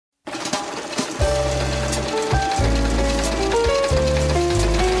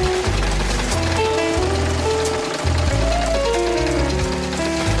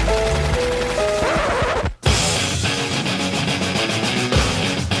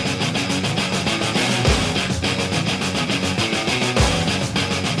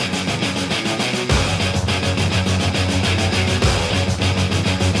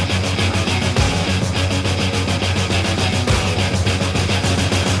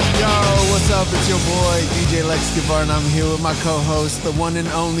up? It's your boy, DJ Lex Guevara, and I'm here with my co-host, the one and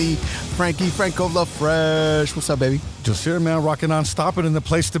only Frankie Franco LaFresh. What's up, baby? Just here, man, rocking on, stopping in the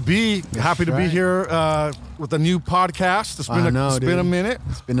place to be. Happy to be here with a new podcast. It's been a minute.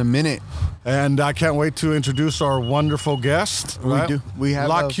 It's been a minute. And I can't wait to introduce our wonderful guest. Right? We have a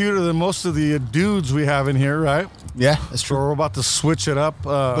lot cuter than most of the dudes we have in here, right? Yeah, that's true. So we're about to switch it up.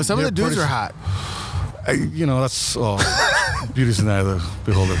 But some of the dudes are hot. That's beauty's in the eye of the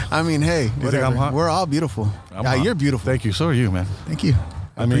beholder. I mean, hey, do you think I'm hot? We're all beautiful. You're beautiful. Thank you. So are you, man. Thank you.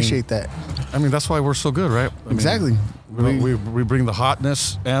 I appreciate that. I mean, that's why we're so good, right? Exactly. We bring the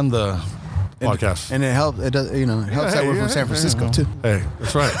hotness and the podcast, and it helps. It does. It helps that we're from San Francisco too. Hey,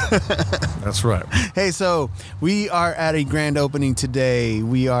 that's right. That's right. Hey, so we are at a grand opening today.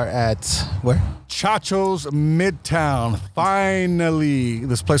 We are at where? Chacho's Midtown. Finally,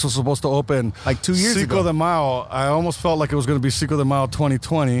 this place was supposed to open like 2 years ago. Cinco de Mayo. I almost felt like it was going to be Cinco de Mayo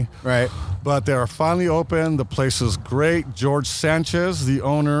 2020. Right. But they are finally open. The place is great. George Sanchez, the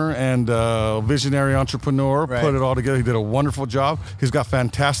owner and visionary entrepreneur, put it all together. He did a wonderful job. He's got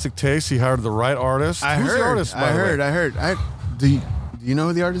fantastic taste. He hired the right artist. Who's the artist, by the way? I heard. Do you know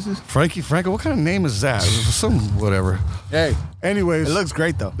who the artist is? Frankie Franco. What kind of name is that? Some whatever. Hey. Anyways, it looks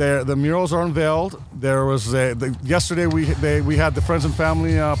great though. The murals are unveiled. There was yesterday we had the friends and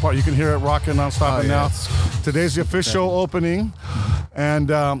family part. You can hear it rocking nonstop now. Today's the official opening, and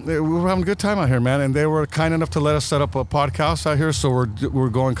we were having a good time out here, man. And they were kind enough to let us set up a podcast out here. So we're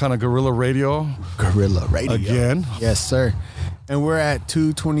going kind of guerrilla radio. Guerrilla radio again. Yes, sir. And we're at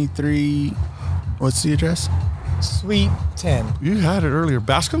 223. What's the address? Suite 10. You had it earlier.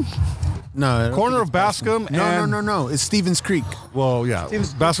 Bascom? No. Corner of Bascom. No. It's Stevens Creek. Well, yeah.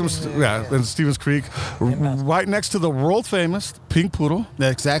 Bascom's, and Stevens Creek. Right next to the world famous Pink Poodle.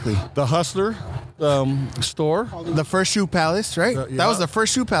 Exactly. The Hustler store. The first Shoe Palace, right? That was the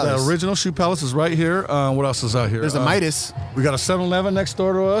first Shoe Palace. The original Shoe Palace is right here. What else is out here? There's a Midas. We got a 7-Eleven next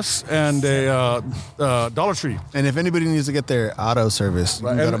door to us and a Dollar Tree. And if anybody needs to get their auto service, you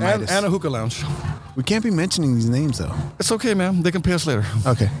can go to Midas. And a hookah lounge. We can't be mentioning these names, though. It's okay, man. They can pay us later.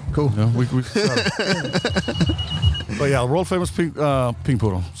 Okay, cool. But yeah, world famous Pink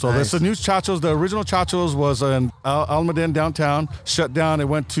Poodle. So that's the new Chacho's. The original Chacho's was in Almaden downtown. Shut down. It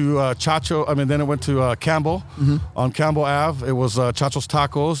went to then it went to Campbell on Campbell Ave. It was Chacho's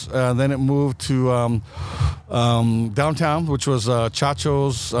Tacos, and then it moved to downtown, which was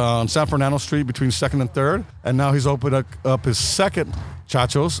Chacho's on San Fernando Street between 2nd and 3rd. And now he's opened up his second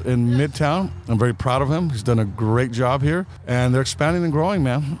Chacho's in Midtown. I'm very proud of him. He's done a great job here, and they're expanding and growing,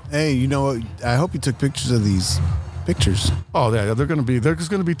 man. Hey, you know what? I hope you took pictures of these pictures. Oh yeah, there's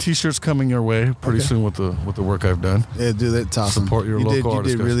gonna be T-shirts coming your way pretty soon with the work I've done. Yeah, dude, that's awesome. Support your local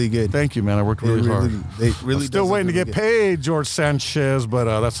artists. You did really good. Thank you, man. I worked really hard. I'm still waiting to get paid, George Sanchez, but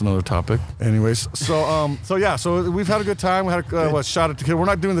that's another topic. Anyways, so we've had a good time. We had a shot at tequila. We're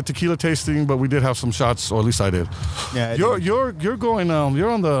not doing the tequila tasting, but we did have some shots, or at least I did. Yeah, you're going.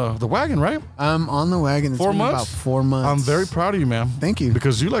 You're on the wagon, right? I'm on the wagon. It's 4 months. About 4 months. I'm very proud of you, man. Thank you.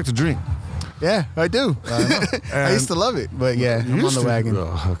 Because you like to drink. Yeah, I do. I used to love it, but I'm on the wagon.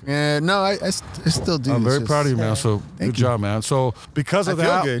 Yeah, no, I still do. I'm very proud of you, man. So good job, man. So because of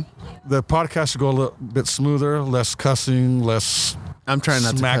that, the podcast should go a little bit smoother, less cussing, less. I'm trying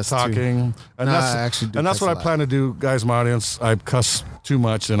not smack to cuss talking, and that's what I plan to do, guys. My audience, I cuss too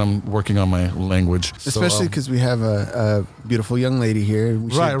much, and I'm working on my language. Especially because we have a beautiful young lady here.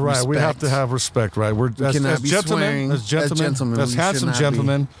 Right. We have to have respect, right? We're as gentlemen, as handsome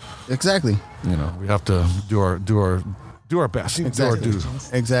gentlemen. Exactly. We have to do our best.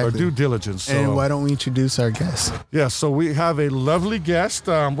 Exactly. Our due diligence. So. And why don't we introduce our guest? Yeah, so we have a lovely guest.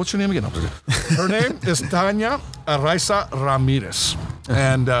 What's your name again? Her name is Tanya Araiza Ramirez,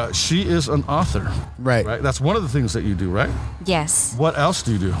 and she is an author. Right. That's one of the things that you do, right? Yes. What else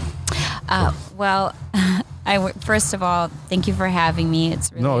do you do? Well, first of all, thank you for having me.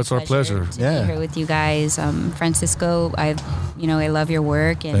 It's really it's our pleasure to be here with you guys. Francisco, I love your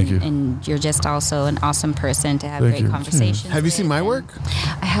work, and, thank you. And you're just also an awesome person to have great conversations. Have you seen my work?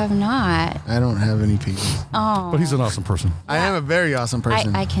 I have not. I don't have any people. Oh, but he's an awesome person. I am a very awesome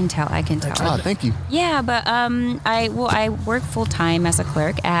person. I can tell. Oh, thank you. Yeah, but I work full time as a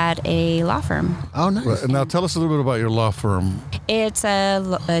clerk at a law firm. Oh, nice. Right. And now tell us a little bit about your law firm. It's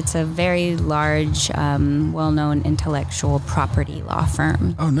a very large, well-known intellectual property law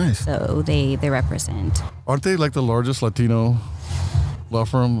firm. Oh, nice. So they represent. Aren't they like the largest Latino law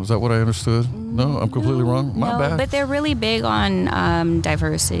firm. Is that what I understood? No, I'm completely wrong. My bad. But they're really big on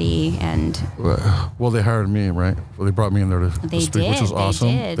diversity and. Well, they hired me, right? Well, they brought me in there to speak, which was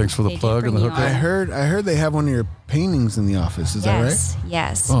awesome. Thanks for the plug and the hookup. I heard they have one of your paintings in the office. Is that right?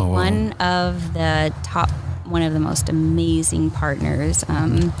 Yes. Oh, wow. One of the most amazing partners.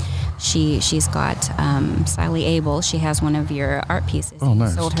 She's got Sally Abel. She has one of your art pieces. Oh,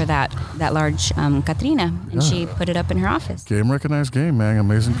 nice. Sold her that large Katrina, and she put it up in her office. Game recognized game, man.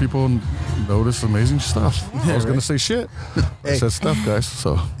 Amazing people notice amazing stuff. I was gonna say shit. I said stuff, guys.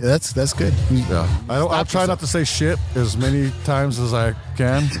 So that's good. Yeah, I'll try not to say shit as many times as I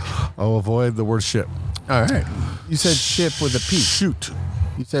can. I'll avoid the word shit. All right. You said ship with a P. Shoot.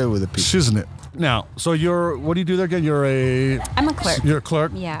 You said it with a P. Isn't it? Now, so what do you do there again? I'm a clerk. You're a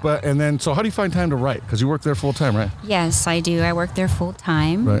clerk? Yeah. So how do you find time to write? Because you work there full time, right? Yes, I do. I work there full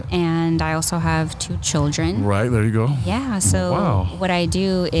time. Right. And I also have 2 children. Right, there you go. Yeah, so what I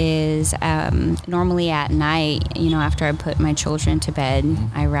do is normally at night, after I put my children to bed,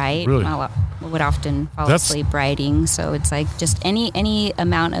 I write. Really? I would often fall asleep writing. So it's like just any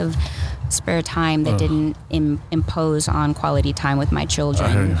amount of spare time that didn't impose on quality time with my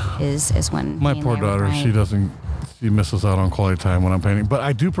children is when my poor daughter, she misses out on quality time when I'm painting. But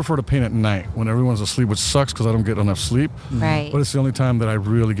I do prefer to paint at night when everyone's asleep, which sucks because I don't get enough sleep. Right. But it's the only time that I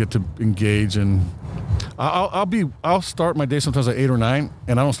really get to engage in. I'll start my day sometimes at 8 or 9,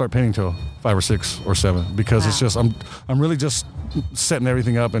 and I don't start painting till 5 or 6 or 7 because it's just I'm really just setting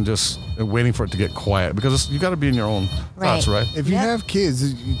everything up and just waiting for it to get quiet because you got to be in your own thoughts, right? If you have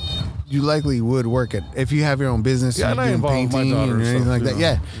kids, you likely would work at. If you have your own business, and I involve painting my daughter or anything like that.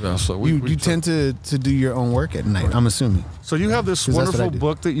 Yeah. So you tend to do your own work at night. I'm assuming. So you have this wonderful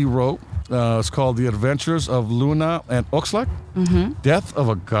book that you wrote. It's called The Adventures of Luna and Oxlack, Death of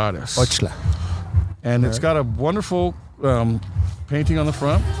a Goddess. Oxlack. And it's got a wonderful painting on the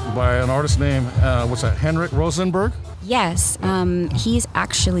front by an artist named, Henrik Rosenberg? Yes. He's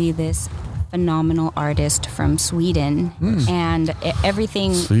actually this phenomenal artist from Sweden. And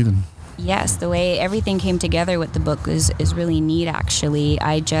everything... Sweden. Yes, the way everything came together with the book is really neat, actually.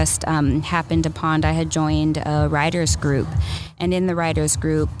 I just happened upon, I had joined a writer's group. And in the writer's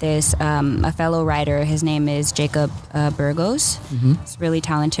group, there's a fellow writer. His name is Jacob Burgos. He's a really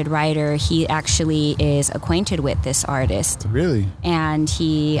talented writer. He actually is acquainted with this artist. Really? And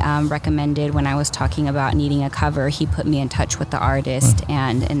he recommended when I was talking about needing a cover, he put me in touch with the artist.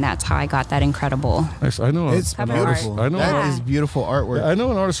 And that's how I got that incredible. Nice. I know it's beautiful. That is beautiful artwork. I know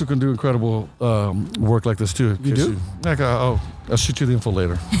an artist who can do incredible work like this too. You do? I'll shoot you the info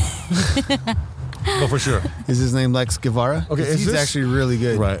later. Oh, for sure. Is his name Lex Guevara? Okay, he's actually really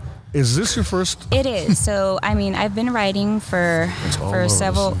good. Right. Is this your first? It is. So, I mean, I've been writing for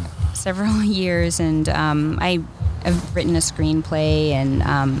several years, and I've written a screenplay, and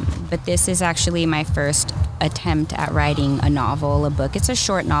but this is actually my first attempt at writing a novel, a book. It's a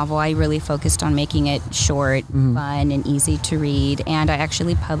short novel. I really focused on making it short, fun, and easy to read, and I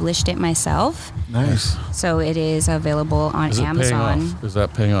actually published it myself. Nice. So it is available on Amazon. Is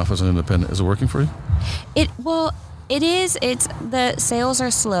that paying off as an independent? Is it working for you? It is. It's the sales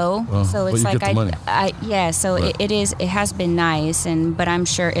are slow, so it's but you like get the money. So right. It is. It has been nice, but I'm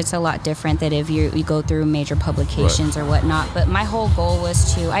sure it's a lot different that if you go through major publications or whatnot. But my whole goal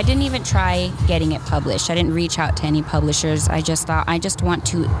was I didn't even try getting it published. I didn't reach out to any publishers. I just thought I just want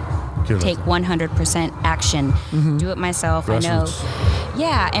to take 100% action, do it myself. Grassroots. I know.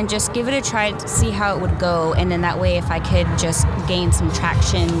 Yeah, and just give it a try to see how it would go. And then that way, if I could just gain some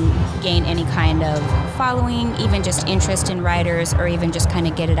traction, gain any kind of following, even just interest in writers, or even just kind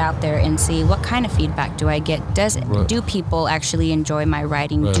of get it out there and see what kind of feedback do I get. Do people actually enjoy my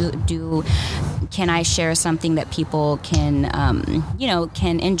writing? Right. Can I share something that people can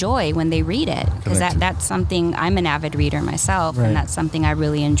enjoy when they read it? Because that's something, I'm an avid reader myself, and that's something I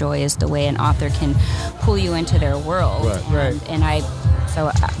really enjoy, is the way an author can pull you into their world. So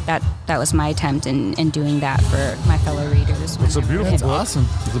that was my attempt in doing that for my fellow readers. It's a beautiful book. Awesome.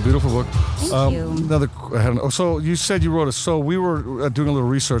 It's a beautiful book. Thank you. So you said you wrote it. So we were doing a little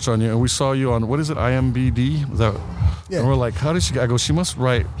research on you, and we saw you on, what is it, IMBD? Is that? Yeah. And we're like, how did she? I go, she must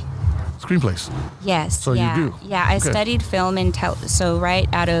write screenplays. Yes. So you do. Yeah, I studied film and so right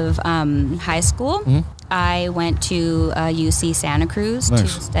out of high school. I went to UC Santa Cruz to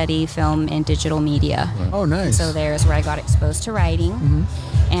study film and digital media. Right. Oh, nice. So there's where I got exposed to writing.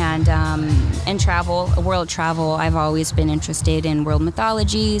 and travel, world travel. I've always been interested in world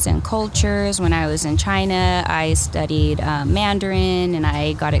mythologies and cultures. When I was in China, I studied Mandarin, and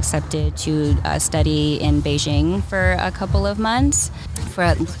I got accepted to study in Beijing for a couple of months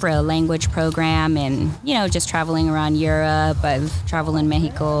for a language program, and just traveling around Europe. I've traveled in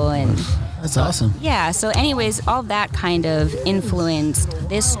Mexico, and that's awesome. Yeah. So, anyways, all that kind of influenced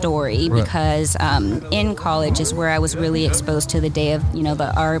this story because in college is where I was really exposed to the day of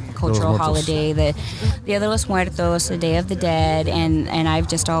our cultural holiday, the Dia de los Muertos, the Day of the Dead, and I've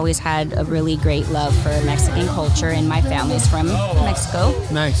just always had a really great love for Mexican culture, and my family's from Mexico.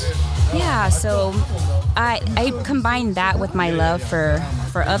 Nice. Yeah. So I combined that with my love for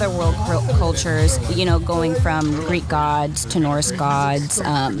other world cultures, going from Greek gods to Norse gods.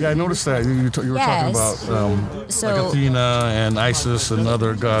 Yeah, I noticed that. You were talking about like Athena and Isis and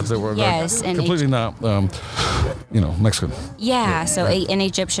other gods that were completely not, Mexican. Yeah, so in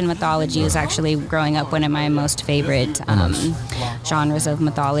Egyptian mythology is actually growing up one of my most favorite genres of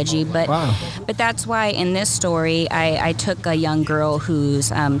mythology. But that's why in this story, I took a young girl who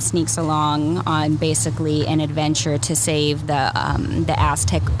sneaks along on basically an adventure to save the Aztec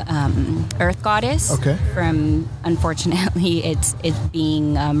earth goddess from, unfortunately, it's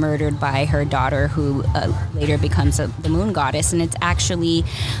being murdered by her daughter, who later becomes the moon goddess, and it's actually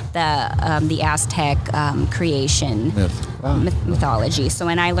the Aztec creation mythology. So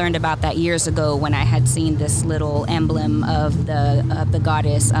when I learned about that years ago, when I had seen this little emblem of the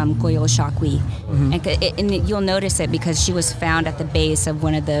goddess Coyolxauhqui, and you'll notice it because she was found at the base of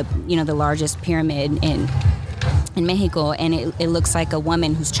one of the the largest pyramid in Mexico, and it looks like a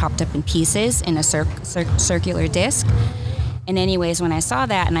woman who's chopped up in pieces in a circular disc. And anyways, when I saw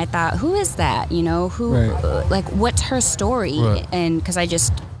that, and I thought, who is that? What's her story? Right. And because I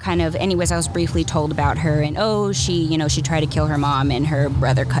just kind of, anyways, I was briefly told about her, and she tried to kill her mom, and her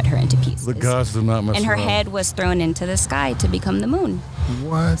brother cut her into pieces. The gods do not mess around. And her head was thrown into the sky to become the moon.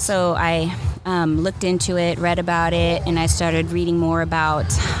 What? So I looked into it, read about it, and I started reading more about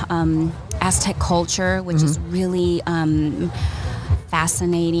Aztec culture, which is really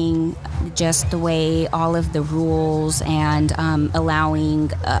fascinating, just the way all of the rules and allowing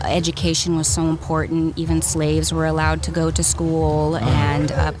education was so important. Even slaves were allowed to go to school.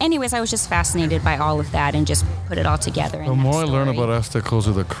 And anyways, I was just fascinated by all of that and just put it all together. The more I learn about Aztec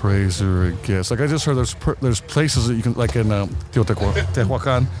culture, the crazier it gets. Like I just heard there's places that you can, like in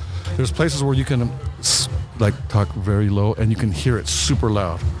Tehuacan, there's places where you can talk very low and you can hear it super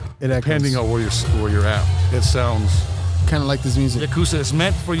loud. Depending on where you're at. It sounds kind of like this music. Yakuza is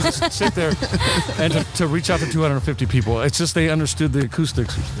meant for you to sit there and to reach out to 250 people. It's just they understood the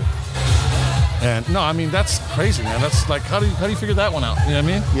acoustics. And no, I mean, that's crazy, man. That's like, how do you figure that one out? You know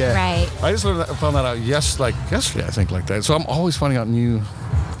what I mean? Yeah. Right. I just found that out yesterday, I think, like that. So I'm always finding out new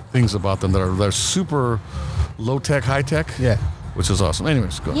things about them that are super low-tech, high-tech. Yeah. Which is awesome.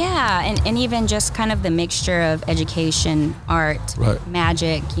 Anyways, go. Yeah, and even just kind of the mixture of education, art,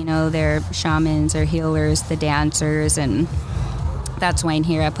 magic, they're shamans or healers, the dancers, and that's why in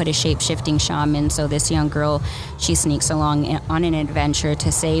here I put a shape-shifting shaman. So this young girl, she sneaks along on an adventure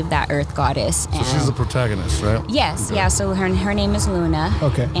to save that earth goddess. So she's the protagonist, right? Yes, okay. Yeah. So her name is Luna.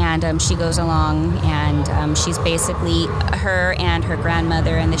 Okay. And she goes along, and she's basically her and her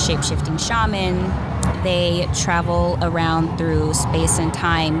grandmother and the shape-shifting shaman. They travel around through space and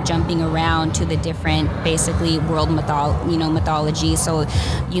time, jumping around to the different, basically, world mythology. So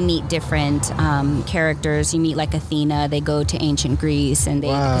you meet different characters. You meet like Athena. They go to ancient Greece, and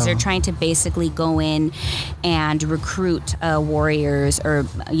because they're trying to basically go in and recruit warriors, or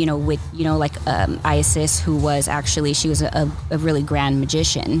like Isis, who was actually, she was a really grand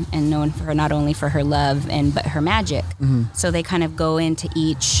magician and known for not only for her love but her magic. Mm-hmm. So they kind of go into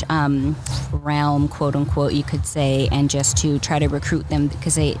each realm, quote unquote, you could say, and just to try to recruit them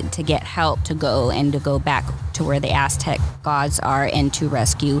to get help to go back to where the Aztec gods are, and to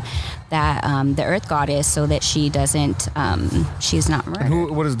rescue that the Earth Goddess, so that she doesn't she's not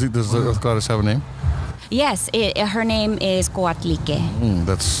murdered. Does the Earth Goddess have a name? Yes, her name is Coatlique.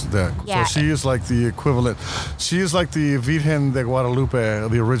 That's that. Yeah. So she is like the equivalent. She is like the Virgen de Guadalupe,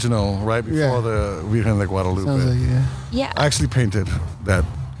 the original, right before the Virgen de Guadalupe. Sounds like, yeah. I actually painted that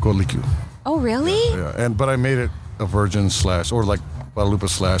Coatlique. Oh, really? Yeah, but I made it a virgin / or like Guadalupe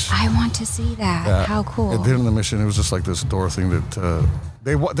 / I want to see that. How cool! It did in the mission. It was just like this door thing that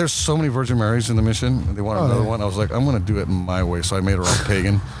there's so many Virgin Marys in the mission, and they wanted another one. I was like, I'm going to do it my way, so I made her all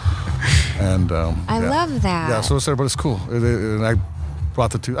pagan. And I love that. Yeah, so it's there, but it's cool. And I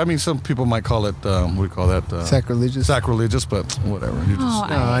brought the two. I mean, some people might call it, what do you call that? Sacrilegious. Sacrilegious, but whatever. You just,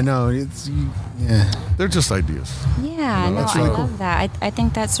 No, I know. Yeah. they're just ideas. Yeah, You know, no, that's I really love that. I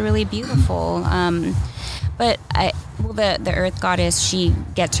think that's really beautiful. But the Earth Goddess, she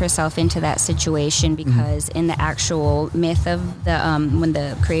gets herself into that situation because in the actual myth of the when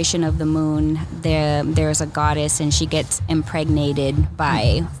the creation of the moon, there's a goddess and she gets impregnated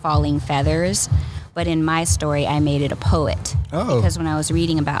by falling feathers. But in my story, I made it a poet. Oh. Because when I was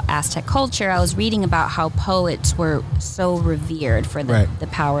reading about Aztec culture, I was reading about how poets were so revered for the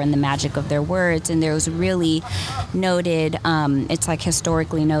power and the magic of their words. And there was really noted, it's like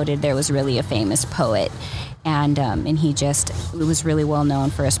historically noted, there was really a famous poet. And he was really well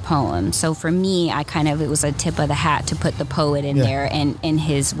known for his poems. So for me, it was a tip of the hat to put the poet in there. And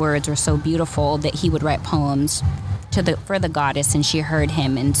his words were so beautiful that he would write poems for the goddess, and she heard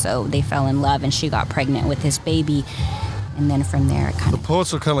him, and so they fell in love, and she got pregnant with his baby, and then from there it kind The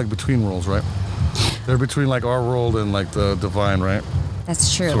poets are kind of like between worlds, right? They're between like our world and like the divine, right?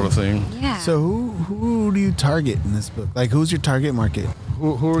 That's true. Sort of thing. Yeah. So who do you target in this book? Like, who's your target market?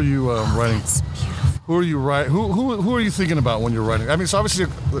 Who are you writing? That's beautiful. Who are you writing? Who are you thinking about when you're writing? I mean, so obviously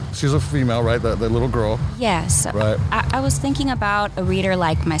she's a female, right? The little girl. Yes. Right. I was thinking about a reader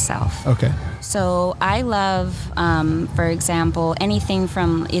like myself. Okay. So I love, for example, anything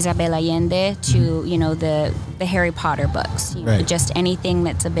from Isabel Allende to, the Harry Potter books. Right. Just anything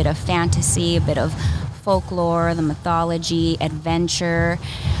that's a bit of fantasy, a bit of folklore, the mythology, adventure.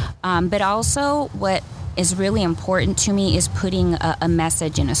 But also what is really important to me is putting a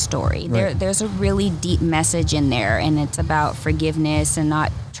message in a story. Right. There's a really deep message in there, and it's about forgiveness and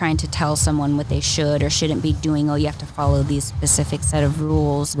not trying to tell someone what they should or shouldn't be doing. Oh, you have to follow these specific set of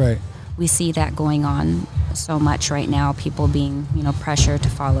rules. Right. We see that going on so much right now, people being, pressured to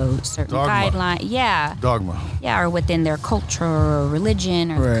follow certain guidelines. Yeah. Dogma. Yeah, or within their culture or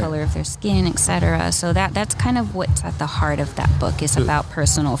religion or Right. the color of their skin, etc. So that's kind of what's at the heart of that book, is about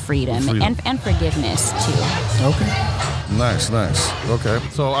personal freedom. And forgiveness too. Okay. Nice. Okay.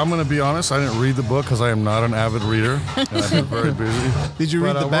 So I'm going to be honest. I didn't read the book because I am not an avid reader. And I've been very busy. Did you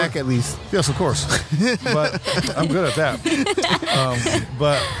read But, the back at least? Yes, of course. But I'm good at that.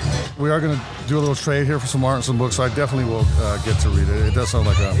 But we are going to do a little trade here for some art and some books. So I definitely will get to read it. It does sound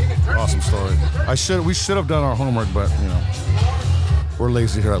like an awesome story. We should have done our homework, but we're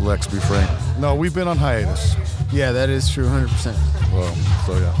lazy here at Lex. Be frank. No, we've been on hiatus. Yeah, that is true, 100%. Well,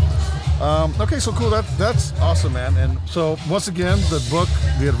 so yeah. Okay, so cool. That's awesome, man. And so once again, the book,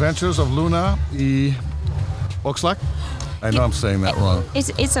 The Adventures of Luna y Oxlack. I know I'm saying that wrong.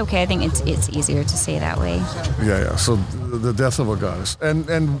 It's okay. I think it's easier to say that way. Yeah. So the death of a goddess.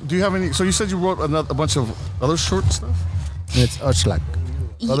 And do you have any? So you said you wrote a bunch of other short stuff. It's Oxlack.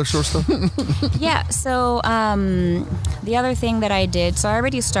 Other short stuff. Yeah, so the other thing that I did, so I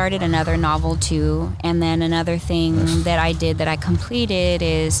already started another novel too, and then another thing that I did that I completed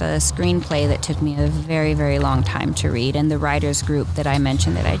is a screenplay that took me a very, very long time to read. And the writers group that I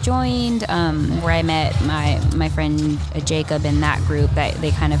mentioned that I joined, where I met my friend Jacob in that group, that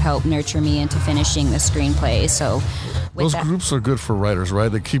they kind of helped nurture me into finishing the screenplay. So those groups are good for writers,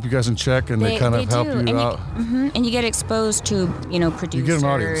 right? They keep you guys in check and they kind of help you out. And you get exposed to, producers you get an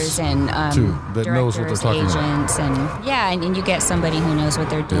audience and too, that knows what they're talking agents about. And you get somebody who knows what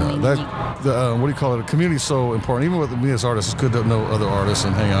they're doing. What do you call it? The community is so important. Even with me as artists, it's good to know other artists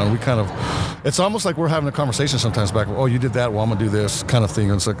and hang out. It's almost like we're having a conversation sometimes back. Oh, you did that. Well, I'm gonna do this kind of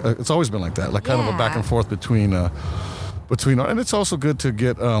thing. And it's like it's always been like that, like kind of a back and forth between. And it's also good to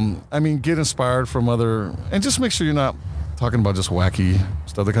get inspired from other, and just make sure you're not talking about just wacky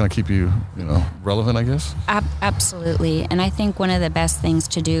stuff that kind of keep you, relevant, I guess. Absolutely. And I think one of the best things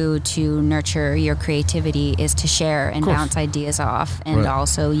to do to nurture your creativity is to share and bounce ideas off. And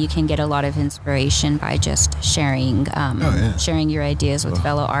also you can get a lot of inspiration by just sharing your ideas with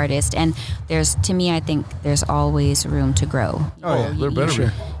fellow artists. And I think there's always room to grow. There better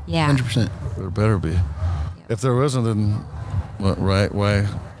be. Yeah. 100%. There better be. If there isn't, then why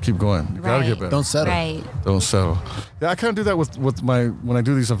keep going? You gotta get better. Don't settle. Right. Don't settle. Yeah, I kind of do that with when I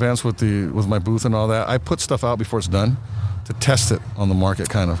do these events with my booth and all that. I put stuff out before it's done to test it on the market,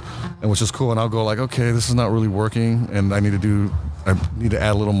 kind of, and which is cool. And I'll go like, okay, this is not really working, and I need to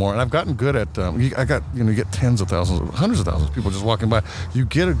add a little more. And I've gotten good at. You get tens of thousands, hundreds of thousands of people just walking by. You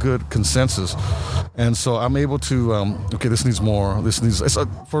get a good consensus, and so I'm able to. Okay, this needs more.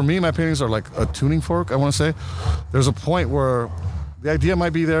 For me, my paintings are like a tuning fork. I want to say, there's a point where the idea might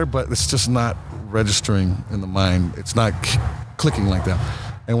be there, but it's just not registering in the mind. It's not clicking like that.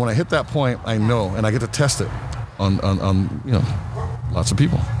 And when I hit that point, I know, and I get to test it on lots of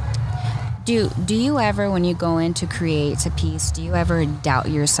people. Do you ever, when you go in to create a piece, do you ever doubt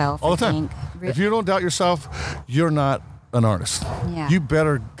yourself? All the time. If you don't doubt yourself, you're not an artist. Yeah. You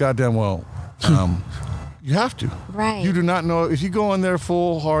better goddamn well. You have to. Right. You do not know. If you go in there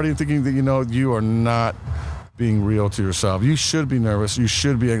full-hearted thinking that you are not being real to yourself, you should be nervous. You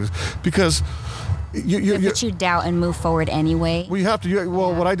should be anxious. Because but you doubt and move forward anyway. Well, you have to.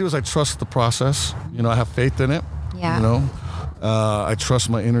 What I do is I trust the process. I have faith in it. Yeah. I trust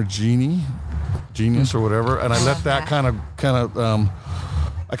my inner genius or whatever, and I let that kind of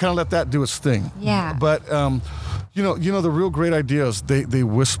I kind of let that do its thing. Yeah. But the real great ideas, they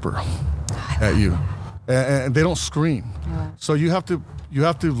whisper at you, and they don't scream. So you have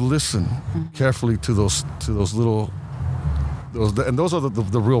to listen carefully to those little. And those are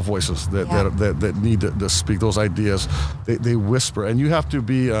the real voices that need to speak. Those ideas, they whisper, and you have to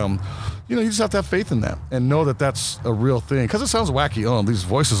be, you just have to have faith in that and know that that's a real thing. Because it sounds wacky. Oh, these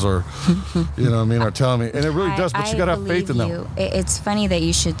voices are, are telling me, and it really does. But you got to have faith in them. It's funny that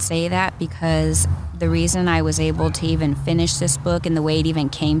you should say that, because the reason I was able to even finish this book and the way it even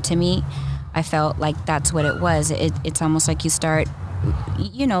came to me, I felt like that's what it was. It's almost like you start.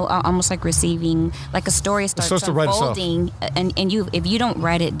 Almost like receiving, like a story starts unfolding, and if you don't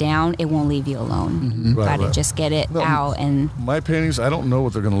write it down, it won't leave you alone. You gotta just get it out. And my paintings, I don't know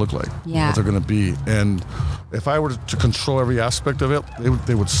what they're going to look like, what they're going to be, and if I were to control every aspect of it,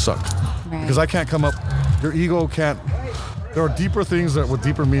 they would suck, because I can't come up. Your ego can't. There are deeper things with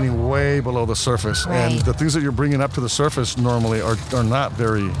deeper meaning way below the surface, and the things that you're bringing up to the surface normally are not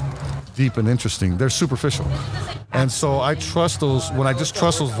very deep and interesting. They're superficial. And so I trust those. When I just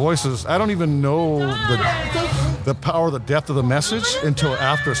trust those voices, I don't even know the power, the depth of the message until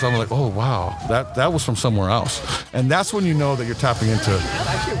after. So I'm like, oh wow, that was from somewhere else. And that's when you know that you're tapping into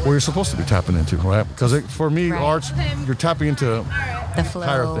where you're supposed to be tapping into, right? Because for me, arts, you're tapping into the flow,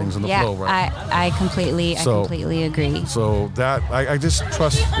 higher things in the flow, right? I completely agree. So that I just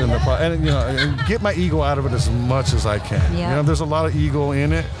trust in the and get my ego out of it as much as I can. Yeah. There's a lot of ego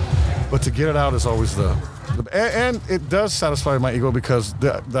in it, but to get it out is always and it does satisfy my ego, because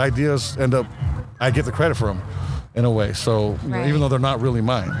the ideas end up, I get the credit for them in a way. So even though they're not really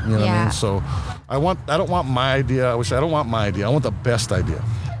mine, you know what I mean? So I don't want my idea. I don't want my idea. I want the best idea.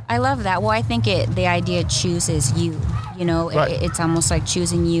 I love that. Well, I think the idea chooses you. It's almost like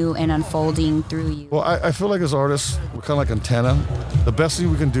choosing you and unfolding through you. Well, I feel like as artists, we're kind of like antenna. The best thing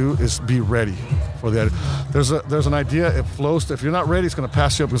we can do is be ready for the idea. There's an idea, it flows. If you're not ready, it's going to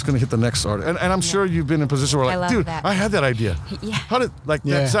pass you up. It's going to hit the next artist. And I'm sure you've been in a position where I had that idea. Yeah. How did that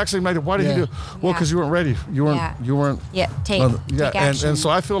exact same idea? Why did you do it? Well, because you weren't ready. You weren't. Yeah. Take action. And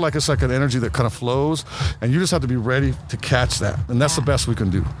so I feel like it's like an energy that kind of flows, and you just have to be ready to catch that. And that's the best we can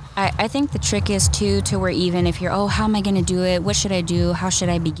do. I think the trick is too, to where even if you're, how am I going to do it? What should I do? How should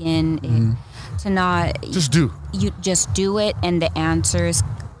I begin? To not just do. You just do it, and the answers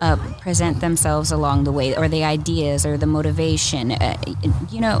present themselves along the way, or the ideas, or the motivation.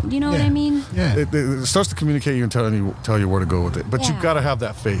 You know what I mean? Yeah. It starts to communicate you and tell you where to go with it. But you've got to have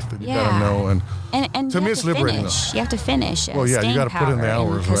that faith, and you got to know. And to me, it's liberating. You have to finish. Well, you got to put in the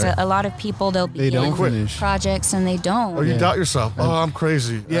hours, because a lot of people they don't finish projects and they don't. Or you doubt yourself. Oh, I'm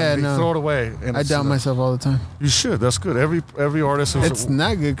crazy. Yeah, no. Throw it away. And I doubt myself all the time. You should. That's good. Every artist. It's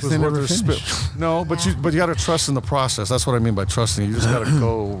not good because they never finish. No, but you got to trust in the process. That's what I mean by trusting. You just got to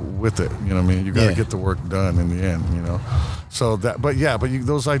go with it. You know what I mean? You got to get the work done in the end. So that. But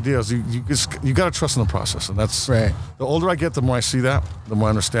those ideas, you got to trust in the process, and that's right. The older I get, the more I see that, the more I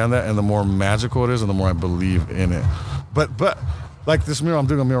understand that, and the more magical it is, and the more I believe in it. But like this mural, I'm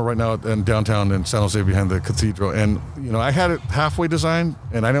doing a mural right now in downtown in San Jose behind the cathedral, and I had it halfway designed,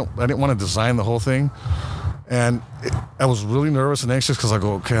 and I didn't want to design the whole thing, and I was really nervous and anxious because I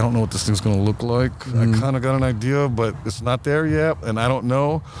go, okay, I don't know what this thing's going to look like. I kind of got an idea, but it's not there yet, and I don't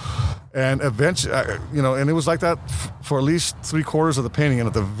know. And eventually, and it was like that for at least 3/4 of the painting, and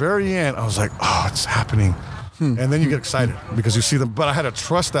at the very end, I was like, oh, it's happening. And then you get excited because you see them. But I had to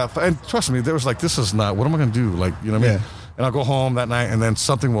trust that. And trust me, there was like, this is not, what am I going to do? Like, you know what I mean? And I'll go home that night, and then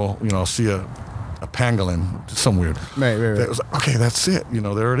something will, I'll see a pangolin, some weird. Right. It was like, okay, that's it.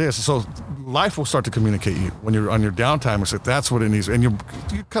 There it is. So life will start to communicate you when you're on your downtime. It's like, that's what it needs. And you're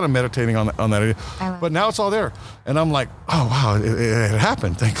kind of meditating on that idea. But now it's all there. And I'm like, oh, wow, it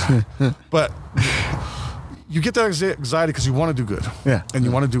happened. Thank God. But you get that anxiety because you want to do good. Yeah. And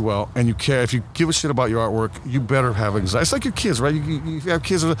you want to do well. And you care. If you give a shit about your artwork, you better have anxiety. It's like your kids, right? You have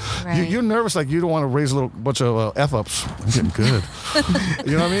kids. Right. You're nervous, like you don't want to raise a little bunch of F-ups. I'm getting good.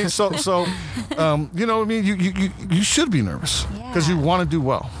 You know what I mean? So you know what I mean? You should be nervous because you want to do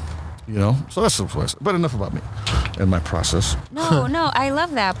well. So that's the place. But enough about me. in my process. No, I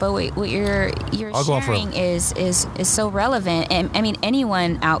love that. But what you're sharing is so relevant. And I mean,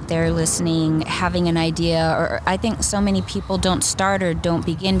 anyone out there listening, having an idea, or I think so many people don't start or don't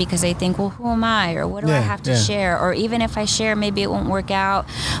begin because they think, well, who am I, or what do I have to share, or even if I share, maybe it won't work out.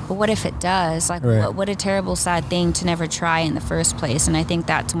 But what if it does? Like, what a terrible, sad thing to never try in the first place. And I think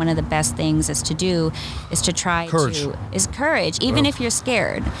that's one of the best things is to try courage. Courage, even if you're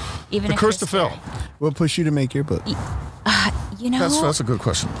scared, even the if courage you're to fail. What pushed you to make your book? That's a good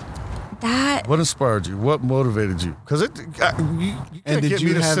question. What inspired you? What motivated you? Because you can't get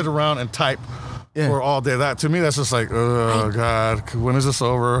me to sit around and type for all day. That to me, that's just like, oh God, when is this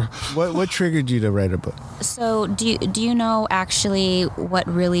over? What triggered you to write a book? So do you know actually what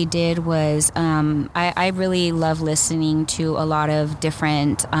really did was I really love listening to a lot of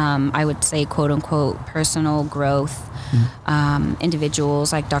different I would say quote unquote personal growth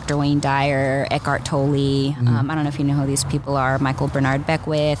individuals like Dr. Wayne Dyer, Eckhart Tolle. I don't know if you know who these people are. Michael Bernard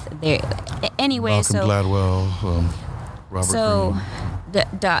Beckwith. Malcolm Gladwell, Robert Greene.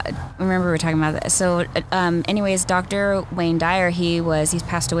 Remember we were talking about that. So, anyways, Dr. Wayne Dyer, he's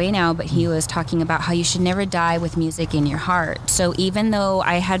passed away now, but he was talking about how you should never die with music in your heart. So even though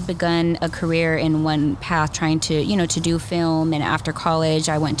I had begun a career in one path, trying to do film, and after college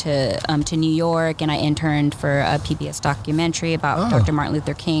I went to New York and I interned for a PBS documentary about Dr. Martin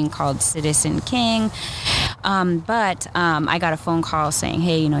Luther King called Citizen King. But I got a phone call saying,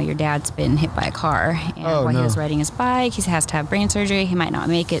 hey, your dad's been hit by a car, and while he was riding his bike, he has to have brain surgery. He might not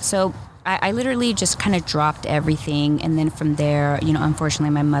make it. So I literally just kind of dropped everything, and then from there, unfortunately,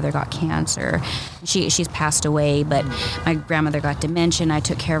 my mother got cancer. She's passed away, but my grandmother got dementia, and I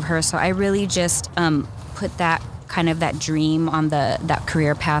took care of her. So I really just put that kind of that dream on that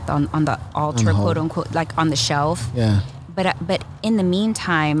career path on the altar, quote unquote, like on the shelf. Yeah. But in the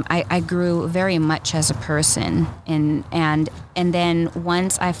meantime, I grew very much as a person, and then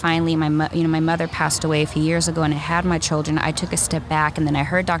once I finally my mother passed away a few years ago, and I had my children, I took a step back, and then I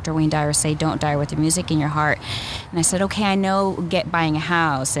heard Dr. Wayne Dyer say, "Don't die with the music in your heart," and I said, "Okay, I know buying a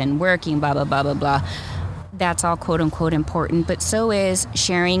house and working, blah blah blah blah blah." That's all quote unquote important, but so is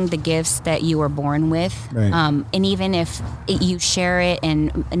sharing the gifts that you were born with. Right. And even if you share it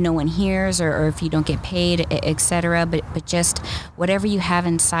and no one hears, or if you don't get paid, etc. But just whatever you have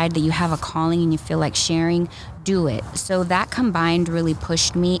inside that you have a calling and you feel like sharing, do it. So that combined really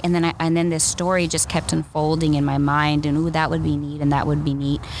pushed me, and then this story just kept unfolding in my mind, and that would be neat, and that would be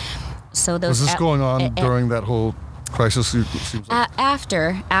neat. So those was this going on during that whole crisis? It seems like.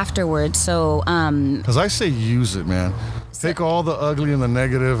 Afterwards. So because I say use it, man. Take all the ugly and the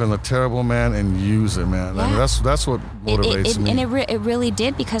negative and the terrible, man, and use it, man. Yeah. I mean, that's what motivates me. And it really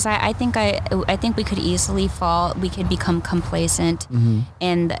did, because I think we could easily fall. We could become complacent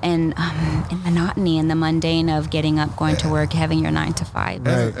and monotony and the mundane of getting up, going to work, having your 9 to 5.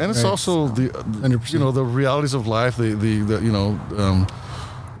 And it's also the 100%. The realities of life.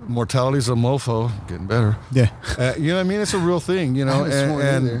 Mortality's a mofo, getting better. Yeah. You know what I mean? It's a real thing,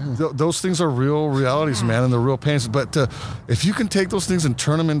 those things are real realities, man, and the real pains. But if you can take those things and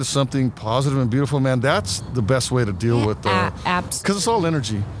turn them into something positive and beautiful, man, that's the best way to deal with absolutely. Because it's all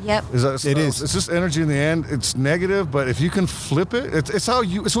energy. Yep. It is. It's just energy in the end. It's negative, but if you can flip it, it's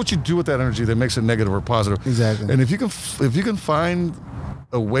what you do with that energy that makes it negative or positive. Exactly. And if you can find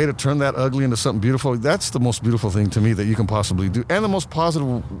a way to turn that ugly into something beautiful, that's the most beautiful thing to me that you can possibly do, and the most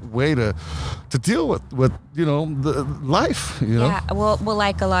positive way to deal with the life. Yeah. Well,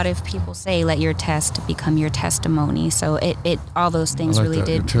 like a lot of people say, let your test become your testimony. So it all those things really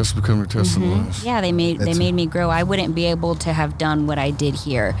did. Your test become your testimony. Yeah, they made me grow. I wouldn't be able to have done what I did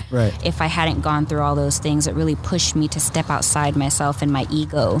here if I hadn't gone through all those things. It really pushed me to step outside myself and my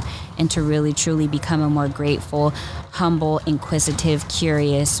ego, and to really truly become a more grateful, humble, inquisitive,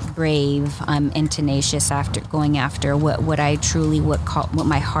 curious, brave, and tenacious after going after what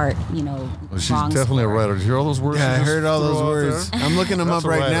my heart She's longs definitely for. a writer. Did you hear all those words? Yeah, I heard all those words. I'm looking them up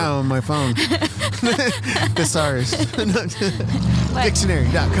right now on my phone. Thesaurus.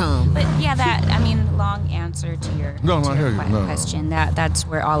 Dictionary.com. But yeah, long answer to your question. That's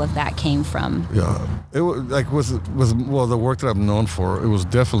where all of that came from. Yeah, it was like with the work that I'm known for. It was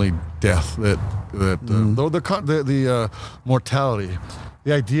definitely death. The mortality,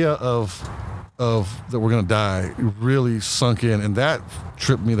 the idea of that we're gonna die really sunk in, and that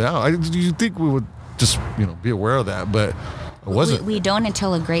tripped me out. You think we would just be aware of that, but I wasn't. We don't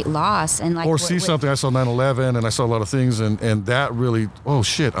until a great loss, and see something. I saw 9/11, and I saw a lot of things, and that really, I'm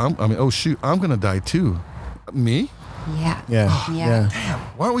gonna die too. Me? Yeah.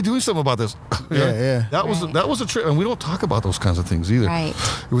 Why aren't we doing something about this? Yeah. That was a trip, and we don't talk about those kinds of things either. Right.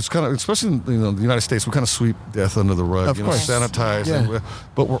 It was kind of, especially in the United States, we kind of sweep death under the rug, Of course. sanitize, Yeah.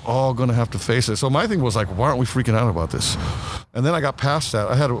 but we're all going to have to face it. So my thing was like, why aren't we freaking out about this? And then I got past that.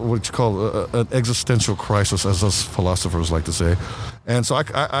 I had what you call an existential crisis, as us philosophers like to say, and so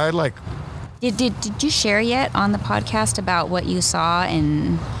I like. Did you share yet on the podcast about what you saw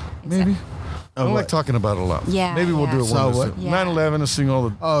and Maybe. I don't what? like talking about it a lot. Yeah, Maybe we'll yeah. do it So one what? day. Yeah. 9/11 and seeing all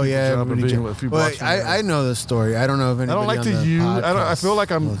the Everybody being jumped. a few Well, blocks from there. I know the story. I don't know if anybody don't like on to the use- podcast I feel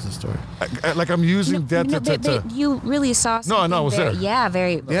like I'm- knows the story. like I'm using death but you really saw something I was very, there. Yeah,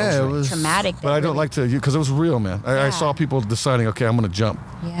 very Yeah, it was- traumatic. but I don't like to, because it was real, man. I Yeah. saw people deciding, okay, I'm going to jump.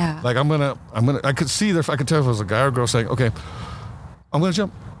 Yeah. Like I could see I could tell if it was a guy or girl saying, okay, I'm going to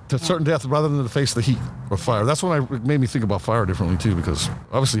jump to certain death rather than to face the heat or fire. That's when it made me think about fire differently too, because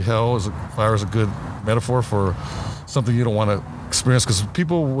obviously fire is a good metaphor for something you don't want to experience, because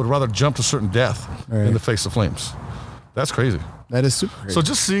people would rather jump to certain death than to face the flames. That's crazy. That is super crazy. So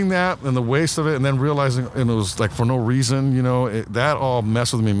just seeing that and the waste of it, and then realizing, and it was like for no reason, that all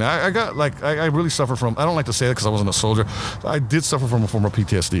messed with me, man. I really suffer from, I don't like to say it because I wasn't a soldier. I did suffer from a form of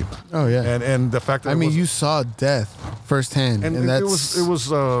PTSD. Oh, yeah. And the fact that you saw death firsthand, and that's it was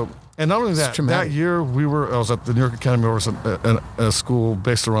and not only that, traumatic. that year I was at the New York Academy of Arts, a school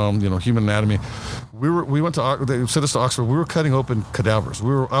based around human anatomy. We went to, they sent us to Oxford. We were cutting open cadavers.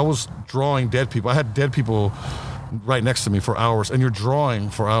 I was drawing dead people. I had dead people right next to me for hours, and you're drawing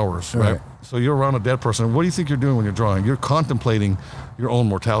for hours, right? So you're around a dead person. What do you think you're doing when you're drawing? You're contemplating your own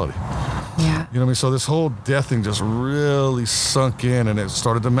mortality. Yeah. You know what I mean? So this whole death thing just really sunk in, and it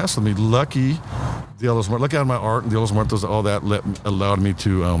started to mess with me. Lucky at my art, and Dia los Muertos, all that allowed me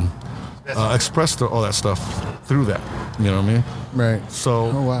to express all that stuff through that. You know what I mean? right.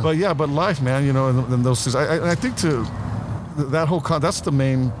 So, Oh, wow. but life, man, and those things. I think that whole that's the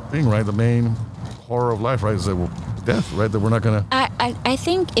main thing, right? The main horror of life, right? Is that death, right? That we're not gonna. I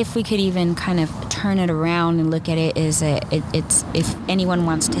think if we could even kind of turn it around and look at it, it's if anyone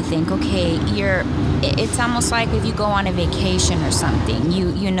wants to think, okay, it's almost like if you go on a vacation or something,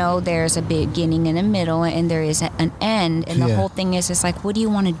 you know there's a beginning and a middle and there is an end, and the whole thing is it's like, what do you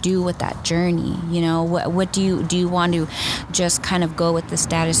want to do with that journey? What do you want to just kind of go with the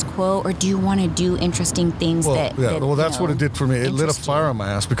status quo, or do you want to do interesting things that's what it did for me. It lit a interest fire on my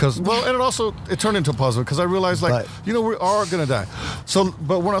ass because, and it turned into a positive because I realized, like, we are going to die. So,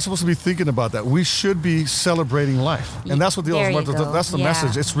 but we're not supposed to be thinking about that. We should be celebrating life. And that's what that's the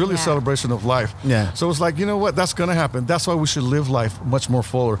message. It's really a celebration of life. Yeah. So it's like, you know what? That's going to happen. That's why we should live life much more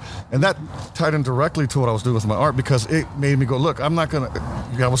fuller. And that tied in directly to what I was doing with my art, because it made me go, look, I'm not going to,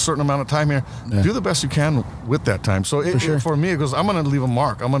 you have a certain amount of time here. Yeah. Do the best you can with that time. So for me, it goes, I'm going to leave a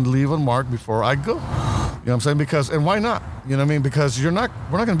mark. I'm going to leave a mark before I go. You know what I'm saying? And why not? You know what I mean? Because we're not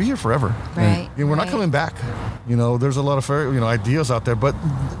going to be here forever. Right. We're not coming back. There's a lot of ideas out there, but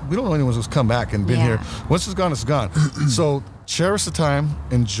we don't know anyone who's come back and been here. Once it's gone, it's gone. So cherish the time,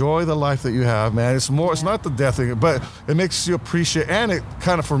 enjoy the life that you have, man. It's not the death thing, but it makes you appreciate, and it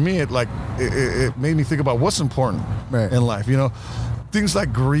kind of, for me, it made me think about what's important in life. Things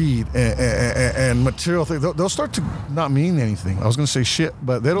like greed and material things, they'll start to not mean anything. I was going to say shit,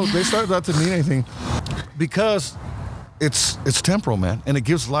 but they start not to mean anything because it's temporal, man, and it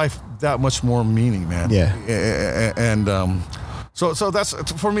gives life that much more meaning, man. Yeah. And so that's,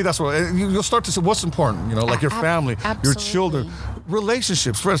 for me, that's what you'll start to say what's important. Like your family, your children,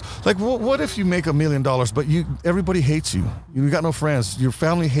 relationships, friends. Like, what if you make $1 million, but everybody hates you? You got no friends. Your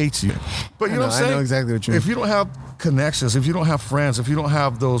family hates you. But you know what I'm saying? I know exactly what you mean. If you don't have connections, if you don't have friends, if you don't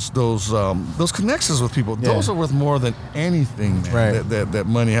have those connections with people, those are worth more than anything, man, that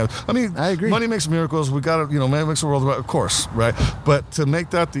money has. I mean, I agree. Money makes miracles. We got to, money makes the world, of course, right? But to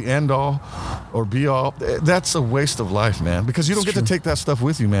make that the end all or be all, that's a waste of life, man, because you don't get to take that stuff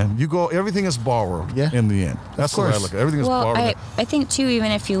with you, man. You go, everything is borrowed in the end. That's the way I look at it. Everything is borrowed. I think, too,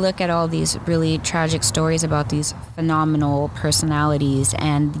 even if you look at all these really tragic stories about these phenomenal personalities,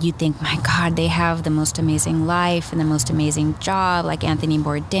 and you think, my God, they have the most amazing life and the most amazing job, like Anthony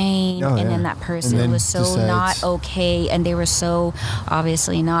Bourdain, then that person was so not okay, and they were so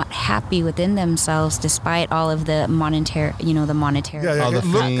obviously not happy within themselves, despite all of the monetary, the monetary. Yeah,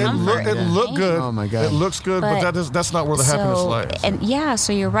 it looked good. Oh my God, it looks good, but that's not where the happiness lies. And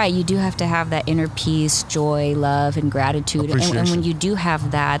so you're right. You do have to have that inner peace, joy, love, and gratitude. And when you do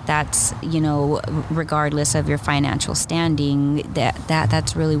have that, that's regardless of your financial standing,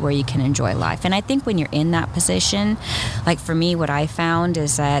 that's really where you can enjoy life. And I think when you're in that position, like for me, what I found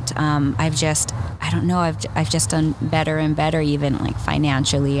is that I don't know, I've just done better and better, even like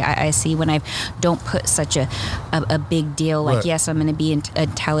financially. I see when I don't put such a big deal, like, yes, I'm going to be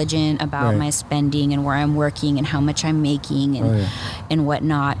intelligent about my spending and where I'm working and how much I'm making and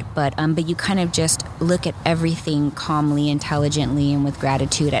whatnot. But you kind of just look at everything calmly, intelligently, and with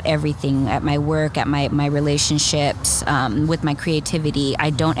gratitude at everything, at my work, at my relationships, with my creativity. I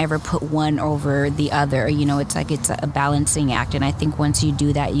don't ever put one over the other. You know, it's like it's a balancing act. And I think once you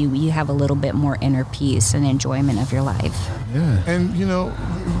do that, you have a little bit more inner peace and enjoyment of your life. Yeah. And, you know,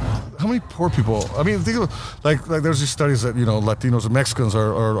 how many poor people, I mean, think of, like there's these studies that, you know, Latinos and Mexicans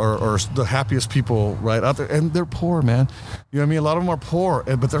are the happiest people right out there, and they're poor, man. You know what I mean? A lot of them are poor,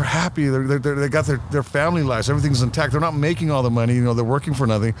 but they're happy. They got their family lives. Everything's intact. They're not making all the money. You know, they're working for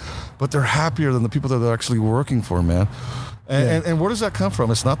nothing, but they're happier than the people that they're actually working for, man. And where does that come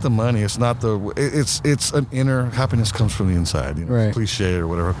from? It's not the money. It's not it's an inner happiness comes from the inside. You know, cliche or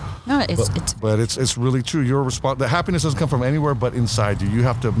whatever. No, but it's really true. The happiness doesn't come from anywhere but inside you. You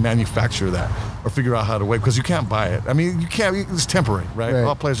have to manufacture that or figure out how to wait, because you can't buy it. I mean, you can't. It's temporary, right?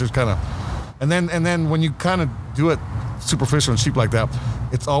 All pleasures kind of, and then when you kind of do it superficial and cheap like that,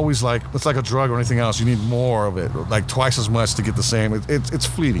 it's always like it's like a drug or anything else. You need more of it, like twice as much to get the same. It's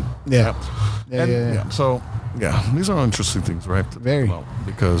fleeting. So these are interesting things, right? Very.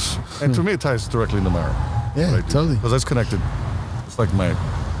 Because and to me it ties directly into my art. Yeah, totally. Because that's connected. It's like my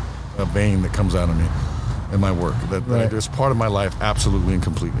vein that comes out of me in my work. That is part of my life, absolutely and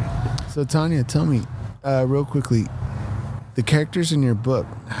completely. So Tanya, tell me, real quickly, the characters in your book.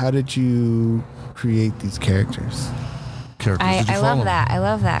 How did you create these characters? I love that. I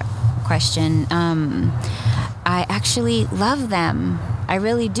love that question. I actually love them. I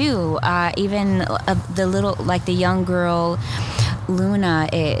really do. Even the little, like the young girl, Luna,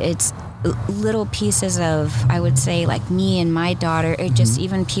 it's little pieces of, I would say, like me and my daughter, it just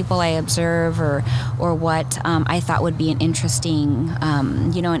even people I observe or what I thought would be an interesting,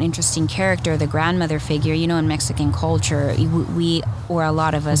 an interesting character, the grandmother figure. You know, in Mexican culture, we or a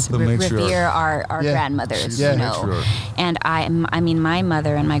lot of us revere our grandmothers, you know. And I mean, my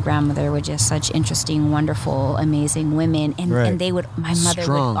mother and my grandmother were just such interesting, wonderful, amazing women. And they would, my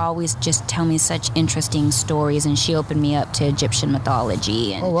mother would always just tell me such interesting stories, and she opened me up to Egyptian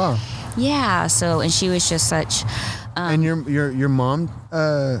mythology. And, oh, wow. Yeah, so, and she was just such... and your mom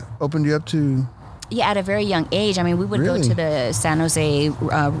opened you up to... Yeah, at a very young age. I mean, we would go to the San Jose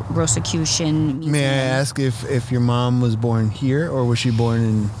Rosicrucian Museum. May I ask if your mom was born here, or was she born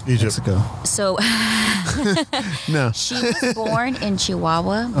in Mexico? So... No. She was born in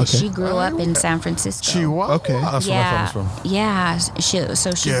Chihuahua, but she grew up in San Francisco. Chihuahua? Okay. That's where my family's from. Yeah, she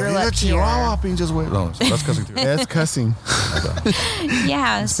grew up here. Chihuahua, just wait. No, that's cussing too. That's cussing.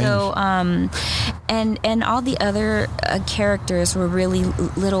 Yeah, so, and all the other characters were really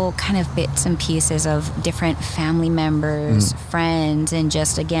little kind of bits and pieces of different family members, friends, and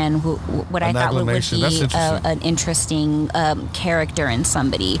just, again, what I thought would be an interesting character in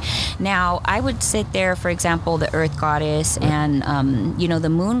somebody. Now, I would sit there, for example, the Earth Goddess and, the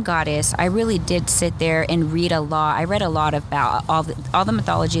Moon Goddess. I really did sit there and read a lot. I read a lot about all the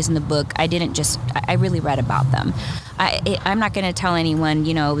mythologies in the book. I really read about them. I'm not going to tell anyone,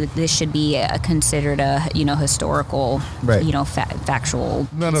 this should be considered a, historical, factual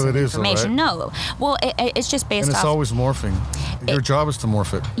None of it is, information. Right? No. Well, it's just based off. And it's always morphing. Your job is to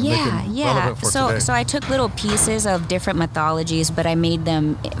morph it. Yeah. So I took little pieces of different mythologies, but I made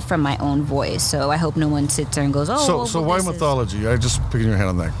them from my own voice. So I hope no one sits there and goes, "Oh." So why mythology? I just picking your head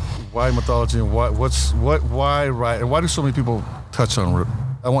on that. Why mythology, and why right? And why do so many people touch on it?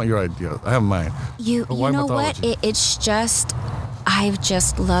 I want your idea. I have mine. You know mythology? What? It's just, I've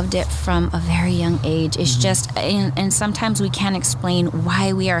just loved it from a very young age. It's just, and sometimes we can't explain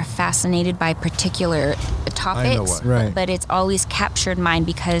why we are fascinated by particular topics, but it's always captured mine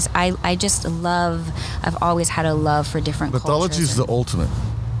because I've always had a love for different cultures. Mythology is the ultimate.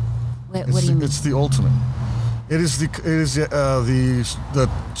 What do you mean? It's the ultimate. It is the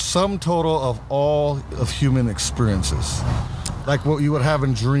sum total of all of human experiences. Like what you would have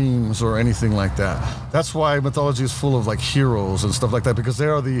in dreams or anything like that. That's why mythology is full of like heroes and stuff like that, because they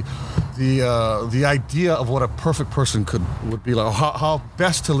are the idea of what a perfect person would be like, how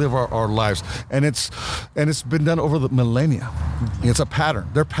best to live our lives, and it's been done over the millennia. It's a pattern.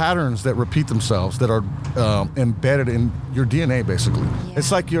 They're patterns that repeat themselves that are embedded in your DNA, basically. Yeah.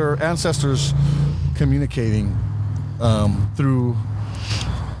 It's like your ancestors communicating through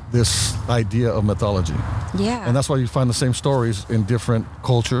this idea of mythology. Yeah. And that's why you find the same stories in different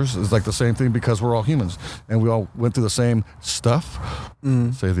cultures. It's like the same thing because we're all humans and we all went through the same stuff.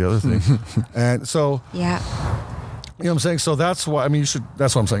 Say the other thing. And so You know what I'm saying? So that's why, I mean,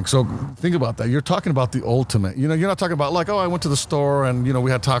 that's what I'm saying. So think about that. You're talking about the ultimate. You know, you're not talking about like, oh, I went to the store and, you know,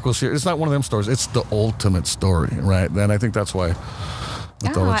 we had tacos here. It's not one of them stories. It's the ultimate story, right? And I think that's why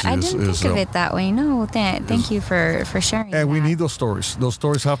mythology I didn't think of it that way. No, thank you for sharing. And that. we need those stories. Those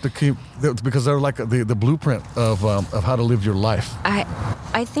stories have to keep, because they're like the blueprint of how to live your life.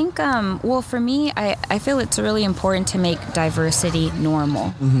 I think, well, for me, I feel it's really important to make diversity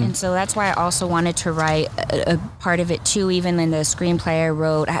normal. Mm-hmm. And so that's why I also wanted to write a part of it too, even in the screenplay I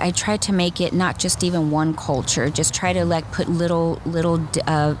wrote. I tried to make it not just even one culture, just try to like put little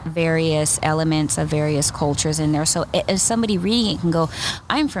various elements of various cultures in there. So as somebody reading it can go,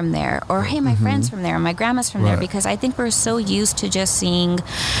 I'm from there, or hey, my friend's from there, or my grandma's from there, because I think we're so used to just seeing,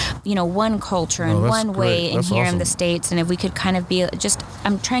 you know, one culture and one way in here in the States. And if we could kind of be just,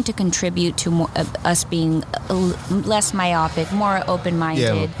 I'm trying to contribute to more, us being less myopic, more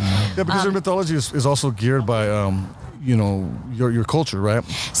open-minded. Yeah, because your mythology is also geared by, you know, your culture, right?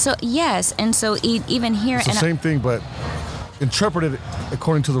 So yes, and so even here, it's the same thing, but interpreted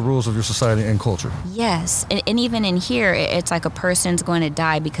according to the rules of your society and culture. Yes, and even in here, it's like a person's going to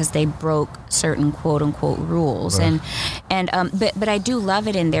die because they broke certain quote unquote rules, right. but I do love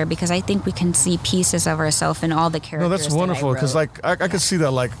it in there because I think we can see pieces of ourselves in all the characters. No, that's wonderful because like I could see that.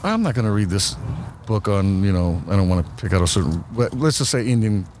 Like I'm not going to read this book on, you know, I don't want to pick out a certain, let's just say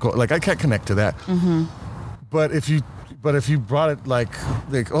Indian, like I can't connect to that. Mm-hmm. But if you brought it like,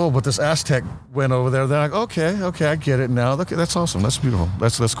 oh, but this Aztec went over there, they're like, okay, I get it now. Okay, that's awesome. That's beautiful.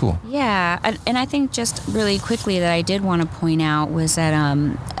 That's cool. Yeah, and I think just really quickly that I did want to point out was that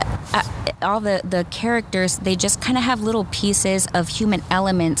all the characters, they just kind of have little pieces of human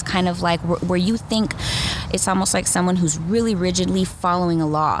elements, kind of like where you think it's almost like someone who's really rigidly following a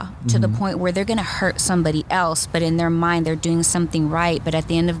law to the point where they're going to hurt somebody else, but in their mind they're doing something right, but at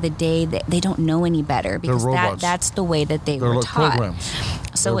the end of the day they don't know any better because that's the way that they're like taught. Programs.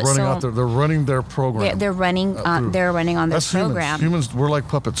 So they're running out there. They're running their program. They're running on their program. Humans, we're like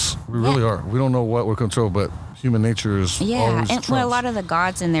puppets. We really are. We don't know what we control, but human nature is always and well, a lot of the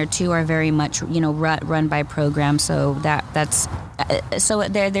gods in there too are very much, you know, run by programs. So that's so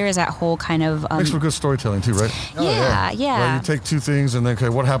there is that whole kind of makes for good storytelling too, right? Yeah. Well, you take two things and then okay,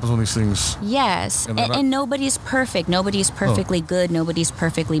 what happens when these things? Yes, and nobody's perfect. Nobody's perfectly good. Nobody's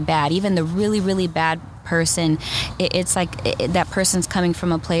perfectly bad. Even the really, really bad person, it's like that person's coming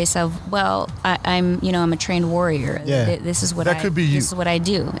from a place of, well, I'm a trained warrior. Yeah. This is what could be you. This is what I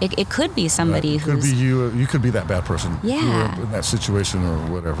do. It could be somebody who's. Could be you. You could be that bad person. Yeah. You were in that situation or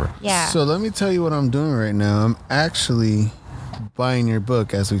whatever. Yeah. So let me tell you what I'm doing right now. I'm actually buying your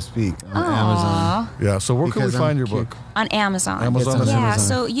book as we speak on Amazon. Yeah. So where can we find your book? On Amazon. Amazon. Yeah.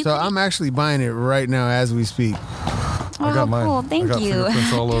 Amazon. So I'm actually buying it right now as we speak. I got mine. Cool. Thank I got you.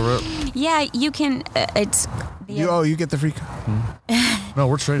 fingerprints all over it. Yeah, you can. It's. You get the free. No,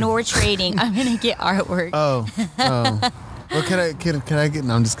 we're trading. No, we're trading. I'm gonna get artwork. Oh. Well, can I get?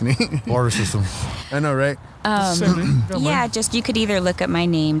 No, I'm just kidding. Barter system. I know, right? Yeah, just you could either look up my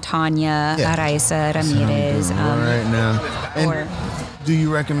name, Tanya Araiza Ramirez. Right now. And do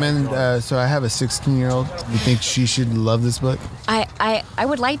you recommend? So I have a 16-year-old. You think she should love this book? I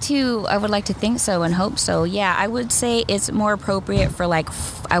would like to. I would like to think so and hope so. Yeah, I would say it's more appropriate for like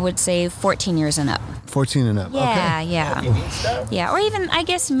I would say 14 years and up. 14 and up. Yeah, okay. yeah, or even I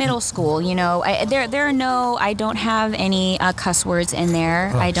guess middle school. You know, there are no. I don't have any cuss words in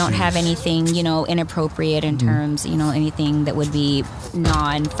there. I don't have anything inappropriate in terms anything that would be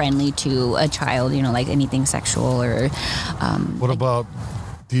non-friendly to a child. Like anything sexual or. What about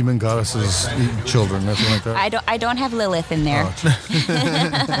demon goddesses eating children, nothing like that? I don't have Lilith in there.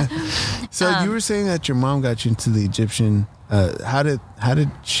 So you were saying that your mom got you into the Egyptian. How did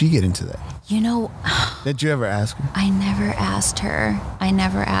she get into that? Did you ever ask her? I never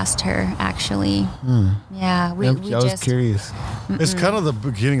asked her, actually. Yeah, I was curious. It's kind of the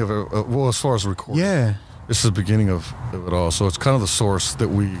beginning of it. Well, as far as recording. Yeah. This is the beginning of it all. So it's kind of the source that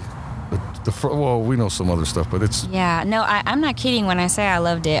we... we know some other stuff, but it's... Yeah, no, I'm not kidding when I say I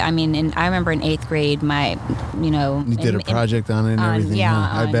loved it. I mean, I remember in 8th grade, You did a project on it and everything. Yeah,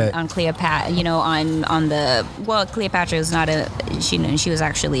 I bet. On Cleopatra, on the... Well, Cleopatra was not she was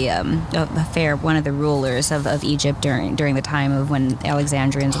actually one of the rulers of Egypt during the time of when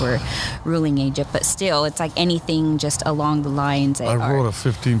Alexandrians were ruling Egypt. But still, it's like anything just along the lines... I wrote a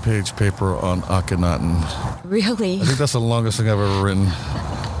 15-page paper on Akhenaten. Really? I think that's the longest thing I've ever written.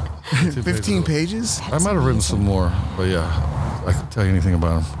 15 pages? I might have written some more, but yeah, I can tell you anything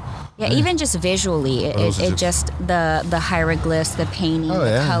about them. Yeah, even just visually, it just the hieroglyphs, the painting,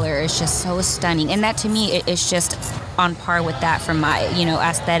 the color is just so stunning, and that to me is just on par with that from my,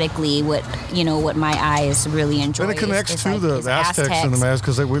 aesthetically, what my eyes really enjoy. And it connects is to like the these Aztecs and the Mayas,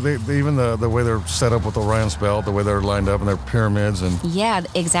 because they even the way they're set up with Orion's belt, the way they're lined up and their pyramids, and yeah,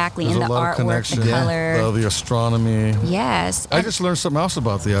 exactly. there's And a the lot of artwork, connection. the color. The astronomy. Yes. I just learned something else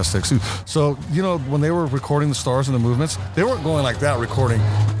about the Aztecs too. So, when they were recording the stars and the movements, they weren't going like that recording.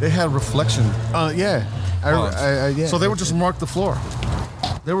 They had reflection. Yeah. Yeah. So they would just mark the floor.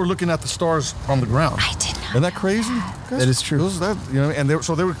 They were looking at the stars on the ground. I did not. Isn't that crazy? That is true. And they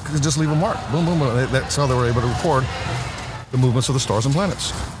would just leave a mark. Boom, boom, boom. That's how they were able to record the movements of the stars and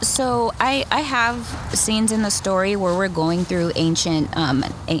planets. So I have scenes in the story where we're going through ancient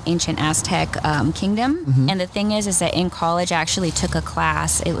Aztec kingdom, and the thing is that in college I actually took a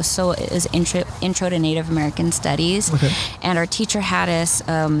class. It was intro to Native American Studies, and our teacher had us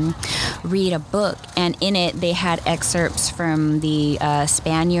read a book, and in it they had excerpts from the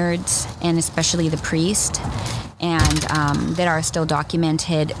Spaniards and especially the priest. And that are still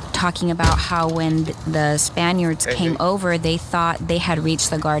documented, talking about how when the Spaniards came over, they thought they had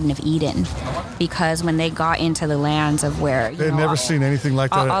reached the Garden of Eden, because when they got into the lands of where they'd never seen anything like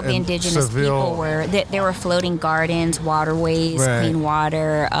that. All the indigenous people were there were floating gardens, waterways, clean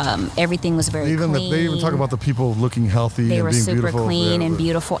water. Everything was very clean. They even talk about the people looking healthy. They and were being super beautiful. clean and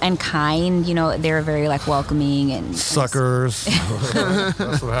beautiful and kind. They were very welcoming and suckers.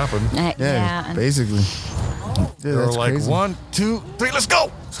 That's what happened. Yeah, basically. They were like, crazy. 1, 2, 3, let's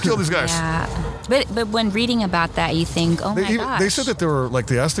go. Let's kill these guys. Yeah, but when reading about that, you think, oh my gosh. They said that they were like,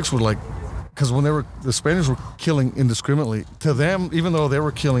 the Aztecs were like, because when the Spaniards were killing indiscriminately, to them, even though they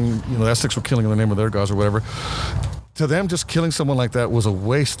were killing, the Aztecs were killing in the name of their gods or whatever, to them, just killing someone like that was a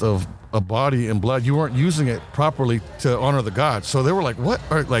waste of a body and blood. You weren't using it properly to honor the gods. So they were like, what?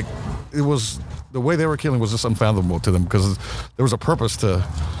 Or like, it was, the way they were killing was just unfathomable to them, because there was a purpose to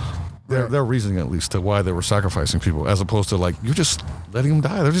their reasoning, at least, to why they were sacrificing people, as opposed to like, you're just letting them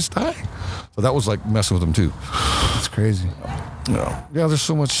die. They're just dying. So that was like messing with them too. It's crazy. Yeah, there's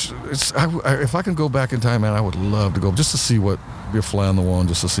so much. If I can go back in time, man, I would love to go just to see be a fly on the wall, and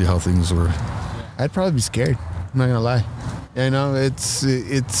just to see how things were. I'd probably be scared. I'm not gonna lie.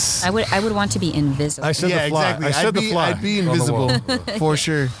 It's. I would want to be invisible. I said the fly. Exactly. I said the fly. I'd be invisible for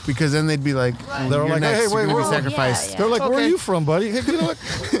sure, because then they'd be like, They're like, hey, wait, you're where gonna be sacrificed. Yeah. They're like, where are you from, buddy? Hey, you know what?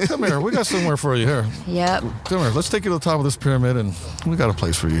 Come here. We got somewhere for you here. Yep. Come here. Let's take you to the top of this pyramid, and we got a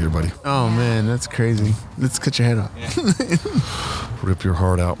place for you here, buddy. Oh man, that's crazy. Let's cut your head off. Rip your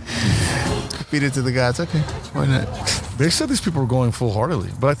heart out. Feed it to the gods. Okay, why not? They said these people were going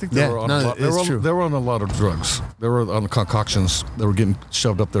full-heartedly, but I think they were on they were on a lot of drugs. They were on the concoctions. They were getting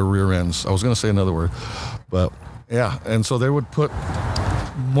shoved up their rear ends. I was going to say another word, but yeah. And so they would put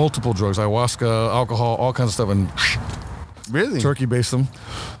multiple drugs, ayahuasca, alcohol, all kinds of stuff, and Really? turkey based them.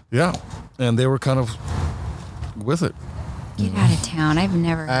 Yeah, and they were kind of with it. Get out of town. I've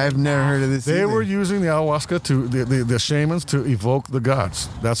never heard of this. They either. were using the ayahuasca to the shamans to evoke the gods.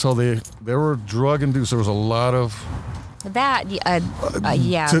 That's how they were drug induced. There was a lot of that.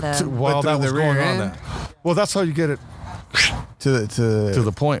 while that was going on. That. Well, that's how you get it to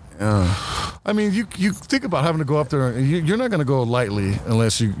the point. I mean, you think about having to go up there. And you're not going to go lightly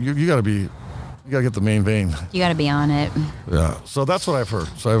unless you got to be. You gotta get the main vein. You gotta be on it. Yeah. So that's what I've heard.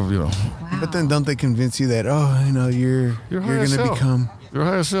 So Wow. But then don't they convince you that you're gonna become. You're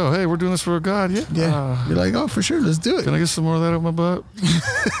high as hell. Hey, we're doing this for a god. Yeah. Yeah. You're like, oh, for sure, let's do it. Can I get some more of that up my butt?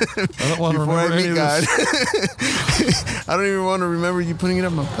 I don't want to remember any of God. this. I don't even want to remember you putting it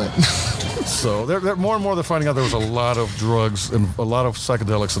up my butt. So they're more and more they're finding out there was a lot of drugs and a lot of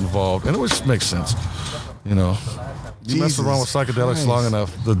psychedelics involved, and it just makes sense. You mess around with psychedelics long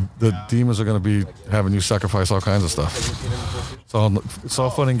enough, the demons are going to be having you sacrifice all kinds of stuff. It's all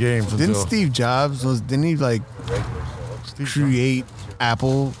fun and games. Didn't Steve Jobs didn't he create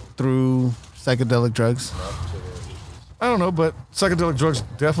Apple through psychedelic drugs? I don't know, but psychedelic drugs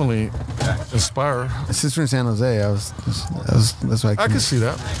definitely inspire. My sister in San Jose. That's why I can see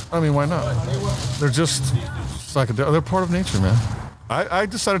that. I mean, why not? They're just psychedelic. They're part of nature, man. I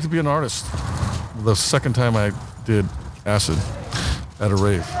decided to be an artist the second time I did acid at a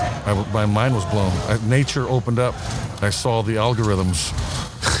rave. My mind was blown. Nature opened up. I saw the algorithms.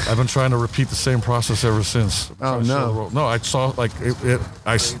 I've been trying to repeat the same process ever since. Oh no! No, I saw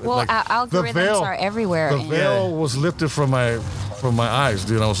algorithms are everywhere. The veil was lifted from my eyes,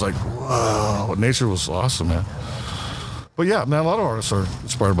 dude. I was like, whoa! Nature was awesome, man. But yeah, man, a lot of artists are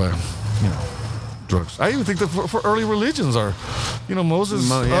inspired by, drugs. I even think that for early religions are, Moses.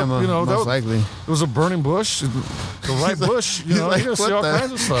 Most likely. It was a burning bush, the right bush. You're gonna see all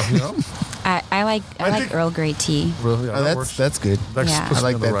kinds of stuff. I like think- Earl Grey tea. Really? Yeah, Oh, that works. that's good. That Yeah. puts I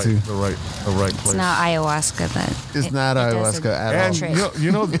like me in that the too. right place. It's not ayahuasca, but It's not does ayahuasca at And all.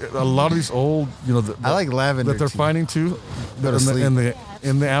 you know, a lot of these old, I like lavender that they're tea. finding too. Go to sleep.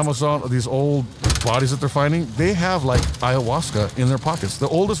 In the Amazon, these old bodies that they're finding, they have like ayahuasca in their pockets. The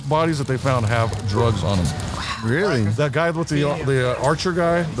oldest bodies that they found have drugs on them. Really? That guy with the archer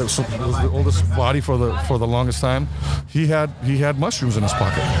guy, that was the oldest body for the longest time, he had mushrooms in his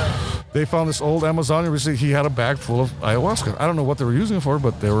pocket. They found this old Amazonian. He had a bag full of ayahuasca. I don't know what they were using it for,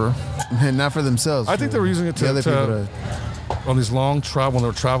 but they were. Not for themselves. I think they were using it the other people on these long travel when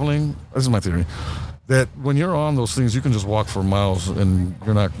they're traveling. This is my theory. That when you're on those things, you can just walk for miles and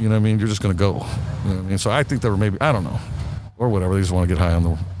you're not, you know what I mean? You're just going to go. You know what I mean? So I think they were maybe, I don't know, or whatever. They just want to get high on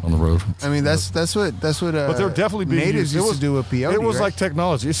the road. I mean, that's what. But they're definitely being natives used. used to do with peyote. It was right? like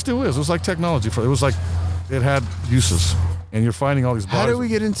technology. It still is. It was like technology. It was like it had uses, and you're finding all these bodies. How did we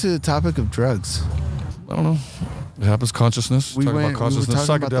get into the topic of drugs? I don't know. It happens. Consciousness. We Talking went- about consciousness. we were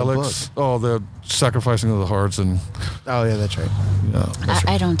talking about the Psychedelics. Oh, the sacrificing of the hearts and Oh yeah, that's right.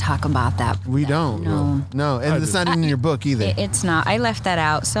 I don't talk about that. We don't. No. And it's not in your book either. It's not. I left that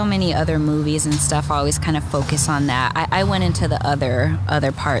out. So many other movies and stuff always kind of focus on that. I went into the other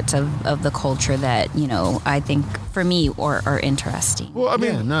parts of the culture that, I think for me are interesting. Well, I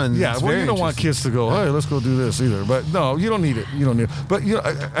mean, Yeah, no, and it's well, very you don't want interesting. kids to go, hey, let's go do this either. But no, you don't need it. You don't need it. But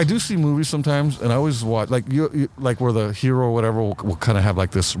I do see movies sometimes, and I always watch like like where the hero or whatever will kind of have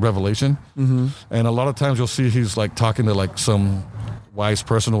like this revelation, and a lot of times you'll see he's like talking to like some wise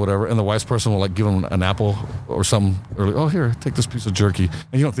person or whatever, and the wise person will like give him an apple or something, or like, oh here, take this piece of jerky,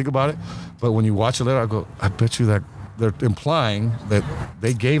 and you don't think about it, but when you watch it later, I go, I bet you that they're implying that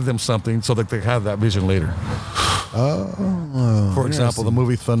they gave them something so that they have that vision later. Oh. For example, the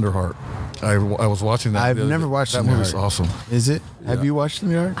movie Thunderheart. I was watching that. I've the other never day. watched that Thunderheart. movie's awesome. Is it? Have you watched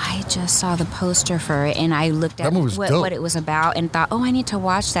them yet? I just saw the poster for it, and I looked at That movie's dope. what it was about, and thought, oh, I need to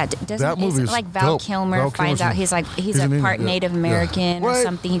watch that. That Is movie's it like Val dope. Kilmer Val finds Kilmer's out in- he's he's a an part Indian, Native yeah. American or Right.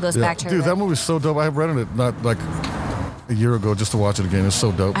 something. He goes Yeah. back to Dude, her. that movie's so dope. I have rented it not like a year ago just to watch it again. It's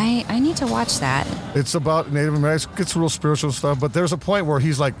so dope. I need to watch that. It's about Native Americans. It gets real spiritual stuff, but there's a point where he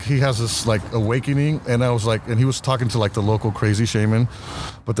has this like awakening, and I was like, and he was talking to like the local crazy shaman,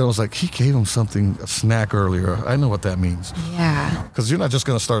 but then I was like, he gave him something, a snack earlier. I know what that means, Yeah. because you're not just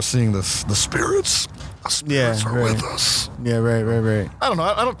gonna start seeing the spirits. The spirits are right. with us. Yeah, right. I don't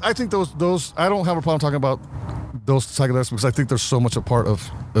know. I think those. I don't have a problem talking about those psychedelics because I think they're so much a part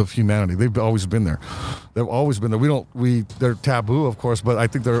of humanity. They've always been there. They've always been there. They're taboo, of course, but I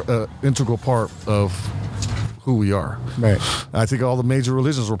think they're an integral part of who we are. Right. I think all the major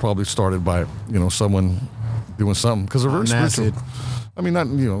religions were probably started by someone doing something because they're very On spiritual. acid. I mean,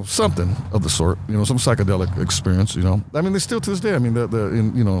 not something of the sort. Some psychedelic experience. I mean, they still to this day. I mean,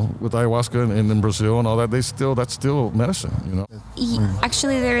 with ayahuasca and in Brazil and all that, that's still medicine.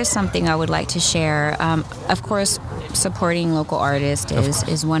 Actually, there is something I would like to share. Of course, supporting local artists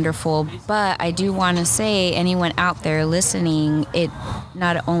is wonderful, but I do want to say, anyone out there listening, it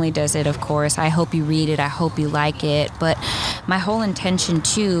not only does it, of course, I hope you read it, I hope you like it, but my whole intention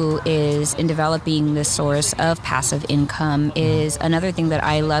too is in developing this source of passive income is another thing that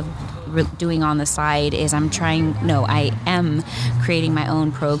I love doing on the side is I am creating my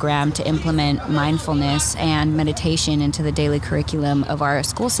own program to implement mindfulness and meditation into the daily curriculum of our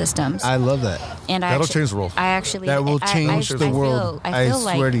school systems. I love that. And That'll change the world. That will change the world. I feel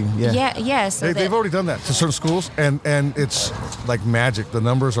I swear to you. Yeah. Yes. So They've already done that to certain schools, and it's like magic. The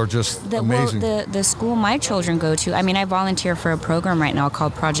numbers are just amazing. The school my children go to, I mean, I volunteer for a program right now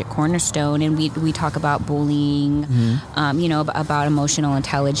called Project Cornerstone, and we talk about bullying, about emotional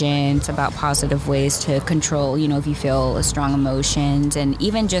intelligence, about positive ways to control, if you feel strong emotions, and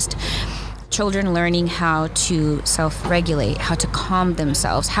even just children learning how to self-regulate, how to calm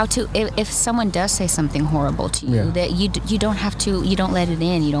themselves, how to, if someone does say something horrible to you, that you don't have to, you don't let it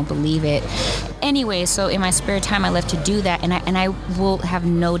in, you don't believe it. Anyway, so in my spare time, I love to do that, and I will have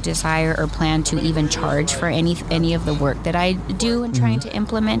no desire or plan to even charge for any of the work that I do in trying to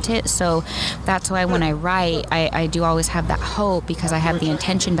implement it. So that's why when I write, I do always have that hope, because I have the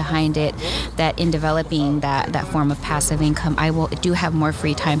intention behind it that in developing that form of passive income, I do have more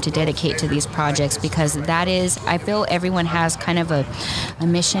free time to dedicate to these projects, because that is, I feel everyone has kind of a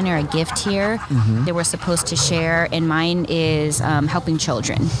mission or a gift here that we're supposed to share, and mine is helping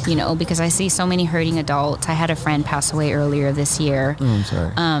children, because I see so many hurting adults. I had a friend pass away earlier this year. I'm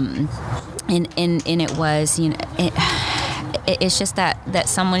sorry. And it was, it's just that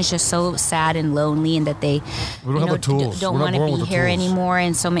someone's just so sad and lonely, and that they We don't have the tools. don't We're not want to born be with the here tools. anymore.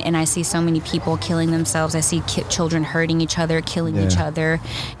 And I see so many people killing themselves. I see children hurting each other, killing each other,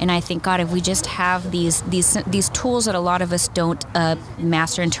 and I think, God, if we just have these tools that a lot of us don't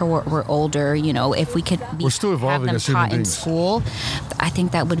master until we're older, if we could We're still evolving have as them human taught in beings. school, I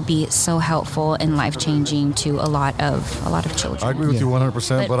think that would be so helpful and life changing to a lot of children. I agree with you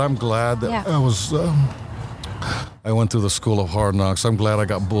 100%, but I'm glad that Yeah. I was. I went through the school of hard knocks. I'm glad I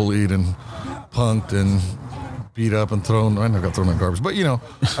got bullied and punked and beat up and thrown. I never got thrown in garbage, but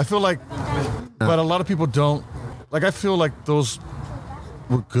I feel like. But a lot of people don't. Like, I feel like those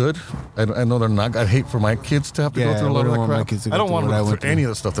were good. I know they're not. I'd hate for my kids to have to go Yeah, through a I lot of wouldn't that want my crap. kids to I go don't through want what I to go went through through. any of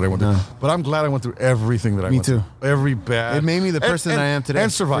the stuff that I went through. No. But I'm glad I went through everything that I Me went too. through. Every bad. It made me the person I am today,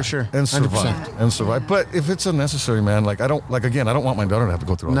 And survive. for sure. And survive. 100%. And survive. But if it's unnecessary, man, I don't want my daughter to have to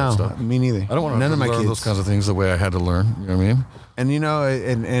go through all that No, stuff. me neither. I don't want to None of my learn kids. those kinds of things the way I had to learn. You know what I mean?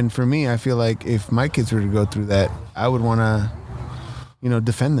 And and for me, I feel like if my kids were to go through that, I would want to,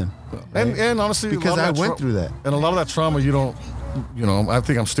 defend them. And honestly, a Because lot of I that went through that. And a lot of that trauma, you don't, I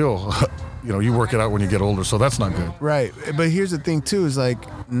think I'm still, you work it out when you get older, so that's not good. Right, but here's the thing too: is like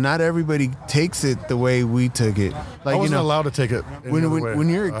not everybody takes it the way we took it. Like I wasn't allowed to take it any other way. when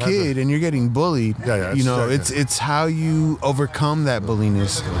you're a I had kid and you're getting bullied, it's how you overcome that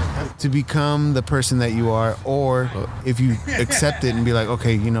bulliness to become the person that you are, or if you accept it and be like,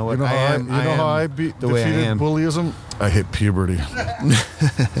 okay, you know what, how I the way I defeated am. bullyism? I hit puberty.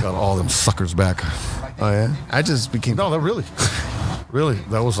 Got all them suckers back. Oh yeah, I just became. No, that really. Really,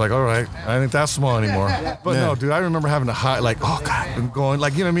 that was like, all right, I ain't that small anymore. But Yeah. no, dude, I remember having to hide, like, oh God, and going,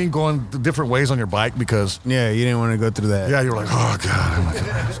 like, you know what I mean, going different ways on your bike because, Yeah, you didn't want to go through that. yeah, you were like, oh God, I'm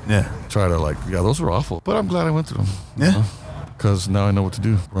gonna Yeah. try to those were awful. But I'm glad I went through them. Yeah. Because now I know what to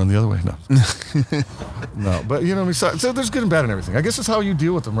do. Run the other way. No. No, but you know what I mean? So there's good and bad and everything. I guess it's how you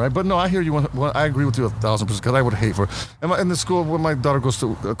deal with them, right? But no, I hear you. I agree with you 1,000% because I would hate for in the school when my daughter goes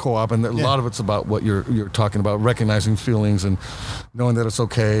to a co-op, and a lot of it's about what you're talking about, recognizing feelings and knowing that it's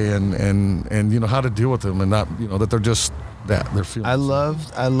okay, and how to deal with them, and not that they're just that they're feelings.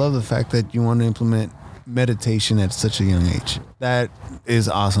 I love the fact that you want to implement meditation at such a young age. That is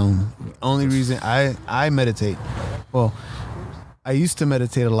awesome. Only reason I meditate. Well, I used to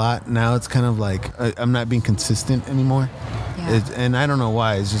meditate a lot. Now it's kind of like I'm not being consistent anymore. Yeah. And I don't know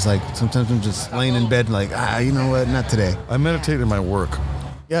why. It's just like sometimes I'm just laying in bed like, you know what? Not today. I meditate in my work.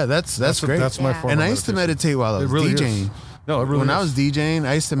 Yeah, that's great. That's my form. And of I used to meditation. meditate while I It was really DJing. is. No, it really when I is. was DJing,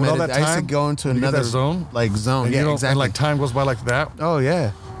 I used to With all meditate. that I used to time, go into you get another that zone? zone. And Yeah, you don't, exactly. and time goes by like that. Oh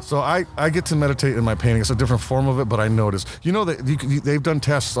yeah. So I get to meditate in my painting. It's a different form of it, but I notice. That they've done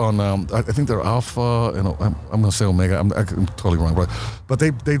tests on. I think they're alpha, and I'm going to say omega. I'm totally wrong, but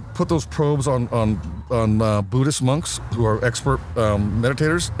they put those probes on Buddhist monks who are expert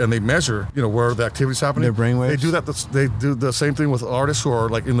meditators, and they measure where the activity's happening. Their brainwaves? They do that. They do the same thing with artists who are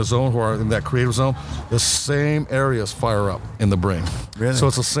like in the zone, who are in that creative zone. The same areas fire up in the brain. Really? So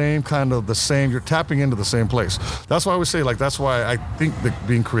it's the same kind of You're tapping into the same place. That's why I always say that's why I think that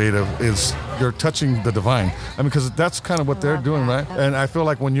being creative is you're touching the divine. I mean, because that's kind of what they're doing, right? And I feel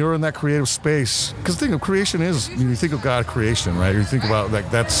like when you're in that creative space, because the thing of creation is, you think of God creation, right? You think about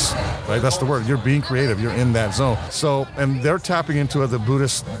that's the word. You're being creative. You're in that zone. So, and they're tapping into the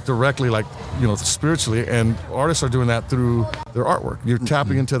Buddhists directly, spiritually, and artists are doing that through their artwork. You're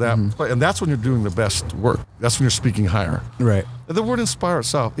tapping into that, and that's when you're doing the best work. That's when you're speaking higher. Right. The word inspire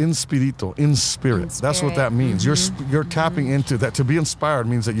itself, inspirito, in spirit. That's what that means. You're tapping into that. To be inspired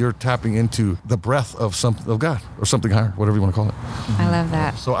means that you're tapping into the breath of God or something higher, whatever you want to call it. I love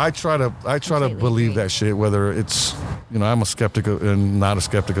that. So I try to Completely believe agree. that shit, whether it's I'm a skeptic and not a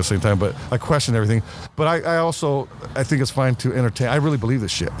skeptic at the same time, but I question everything. But I think it's fine to entertain. I really believe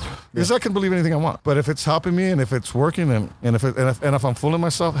this shit because I can believe anything I want. But if it's helping me and if it's working and if I'm fooling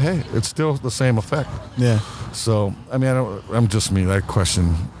myself, hey, it's still the same effect. Yeah. So I mean, I'm just me. I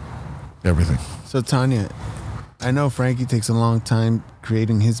question everything. So Tanya, I know Frankie takes a long time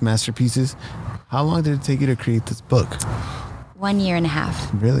creating his masterpieces. How long did it take you to create this book? 1.5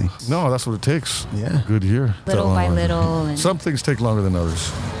 years. Really? No, that's what it takes. Yeah. Good year. Little by little. And Some things take longer than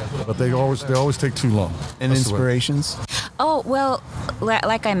others, but they always take too long. And That's the way. inspirations? Oh, well,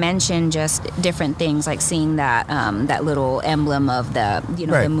 like I mentioned, just different things like seeing that that little emblem of the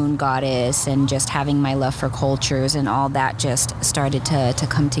Right. the moon goddess, and just having my love for cultures and all that just started to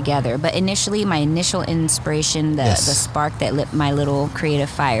come together. But initially, my initial inspiration, the spark that lit my little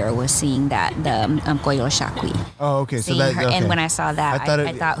creative fire, was seeing that the Koyo Shakwi. Oh, okay. So Seeing that her, okay. and when I saw that,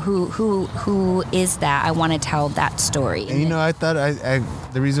 I thought, who is that? I want to tell that story. And I thought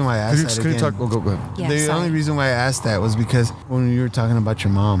the reason why I asked that Can you again, talk? Oh, go ahead. Yeah, the sorry. only reason why I asked that was because because when you were talking about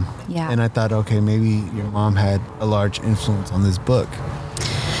your mom, Yeah. and I thought, okay, maybe your mom had a large influence on this book.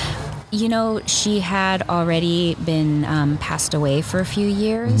 You know, she had already been passed away for a few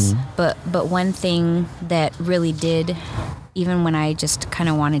years, but one thing that really did, even when I just kind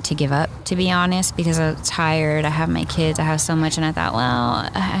of wanted to give up, to be honest, because I was tired, I have my kids, I have so much, and I thought, well,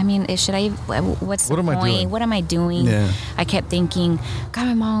 I mean, what's the point? What am I doing? Yeah. I kept thinking, God,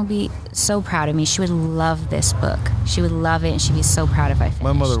 my mom would be so proud of me. She would love this book. She would love it, and she'd be so proud if I finished.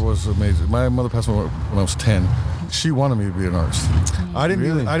 My mother was amazing. My mother passed away when I was 10. She wanted me to be an artist. I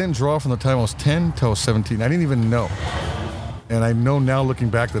didn't draw from the time I was 10 till I was 17. I didn't even know. And I know now, looking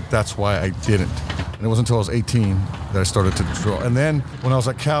back, that's why I didn't. And it wasn't until I was 18 that I started to draw. And then when I was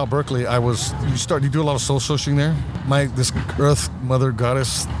at Cal Berkeley, you do a lot of soul searching there. This Earth Mother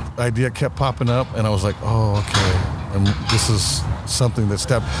Goddess idea kept popping up, and I was like, oh, okay. And this is something that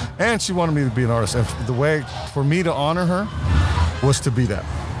stepped. And she wanted me to be an artist. And the way for me to honor her was to be that.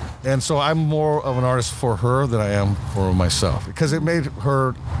 And so I'm more of an artist for her than I am for myself, because it made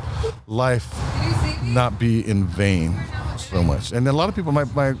her life not be in vain so much. And then a lot of people,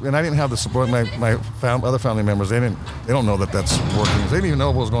 and I didn't have the support. My other family members, they don't know that that's working. They didn't even know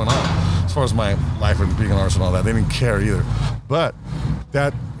what was going on as far as my life and being an artist and all that. They didn't care either. But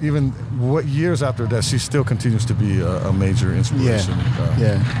that even years after that, she still continues to be a major inspiration.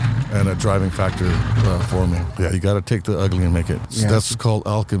 And a driving factor for me. Yeah, you got to take the ugly and make it. Yeah. That's called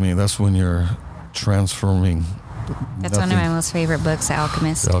alchemy. That's when you're transforming. That's one of my most favorite books, The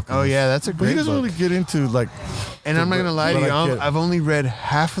Alchemist. Oh yeah, that's a great book. But he doesn't really get into like. And I'm not gonna lie to you, I've only read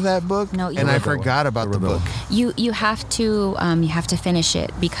half of that book, and I forgot about the book. You have to finish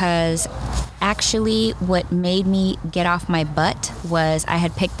it, because actually what made me get off my butt was I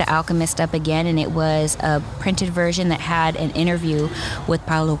had picked The Alchemist up again, and it was a printed version that had an interview with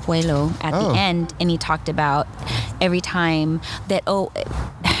Paulo Coelho at the end, and he talked about every time that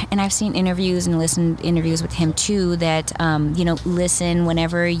and I've seen interviews and listened to interviews with him too, that listen,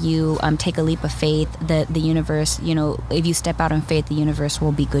 whenever you take a leap of faith, the universe, if you step out on faith, the universe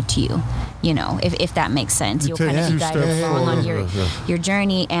will be good to you, if that makes sense. You'll kind of be guided along on your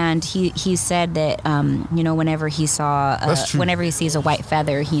journey. And he said that whenever he sees a white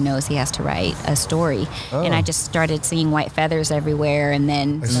feather, he knows he has to write a story. And I just started seeing white feathers everywhere, and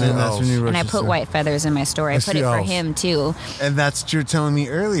then I put white feathers in my story. I put it for him too. And that's what you're telling me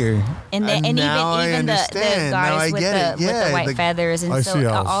earlier. And even the goddess with the white feathers, and so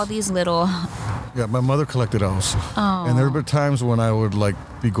all these little. Yeah, my mother collected owls. And there were times when I would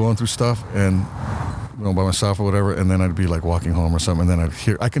be going through stuff and by myself or whatever, and then I'd be walking home or something, and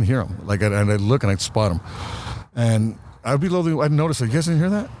then I can hear them. And I'd look and I'd spot them, and I'd notice you guys didn't hear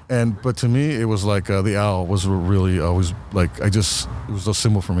that? But to me, it was the owl was really always it was a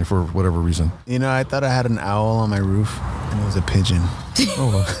symbol for me for whatever reason. I thought I had an owl on my roof, and it was a pigeon. It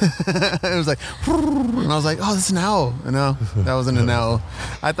was and I was like, oh, this is an owl. No, that wasn't an owl.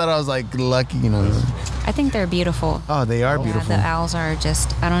 I thought I was lucky, I think they're beautiful. Oh, they are beautiful. The owls are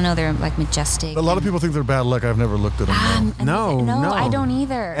just, I don't know, they're majestic. A lot of people think they're bad luck. I've never looked at them. No, I don't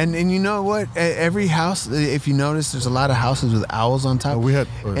either. And you know what? Every house, if you notice, there's a lot of houses with owls on top.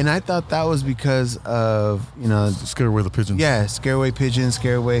 And I thought that was because of, scare away the pigeons. Yeah, scare away pigeons,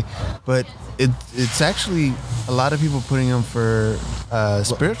 scare away. But it's actually a lot of people putting them for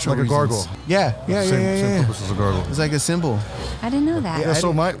spiritual reasons. A gargoyle. Yeah. Same purpose as a gargoyle. It's like a symbol. I didn't know that. Yeah,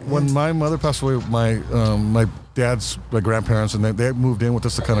 so when my mother passed away, my dad's grandparents, and they moved in with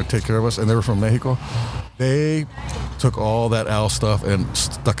us to kind of take care of us, and they were from Mexico. They took all that owl stuff and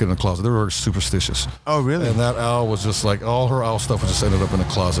stuck it in a closet. They were superstitious. Oh, really? And that owl was just all her owl stuff was just ended up in a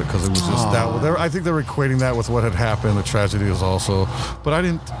closet, because it was just that. I think they were equating that with what had happened. The tragedy was also, but I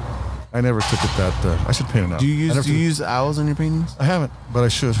never took it that. I should paint an owl. Do you use owls in your paintings? I haven't, but I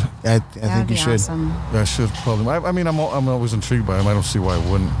should. I think you should. Awesome. Yeah, I should probably. I'm always intrigued by them. I don't see why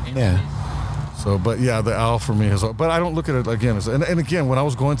I wouldn't. Yeah. So, but yeah, the owl for me is. But I don't look at it again. And again, when I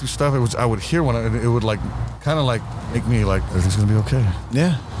was going through stuff, I would hear one, and it would kind of make me everything's gonna be okay.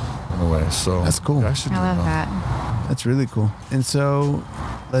 Yeah. In a way. So that's cool. Yeah, I love that. That's really cool. And so,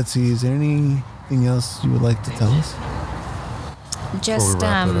 let's see. Is there anything else you would like to tell us?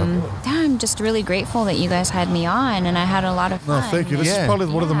 I'm just really grateful that you guys had me on, and I had a lot of fun. No, thank you. This is probably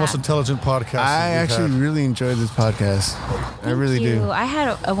one of the most intelligent podcasts. I actually really enjoyed this podcast. I really do. I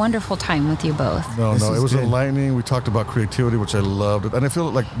had a wonderful time with you both. No, it was enlightening. We talked about creativity, which I loved, and I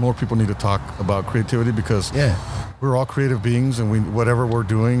feel like more people need to talk about creativity, because we're all creative beings, and whatever we're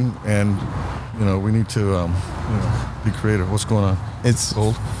doing, and we need to be creative. What's going on? It's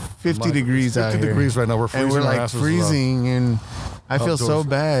cold. 50 degrees out here. 50 degrees right now. We're freezing. And we're freezing, and I feel so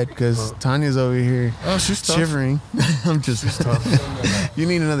bad because Tanya's over here she's tough. shivering. I'm just tough. You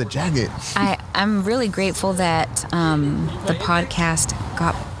need another jacket. I'm really grateful that the podcast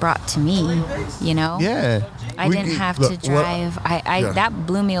got brought to me, you know? Yeah. I didn't have to drive. That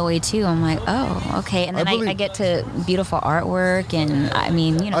blew me away too. I'm like, oh, okay. And then I get to beautiful artwork, and I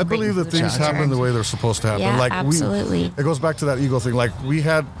mean, you know. I believe that things happen the way they're supposed to happen. Yeah, like absolutely. It goes back to that ego thing. Like we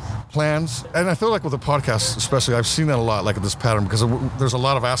had plans, and I feel like with the podcast, especially, I've seen that a lot. Like this pattern, because there's a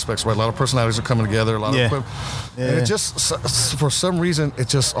lot of aspects, right? A lot of personalities are coming together. A lot of equipment, and it just, for some reason, it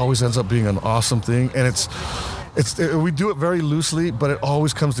just always ends up being an awesome thing, and we do it very loosely, but it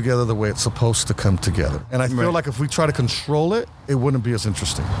always comes together the way it's supposed to come together. And I feel like if we try to control it, it wouldn't be as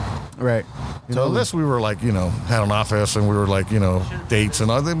interesting. Right. You know, unless we were like, you know, had an office and we were like, you know, dates and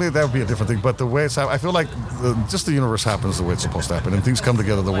all, maybe that would be a different thing. But the way it's happening, I feel like just the universe happens the way it's supposed to happen, and things come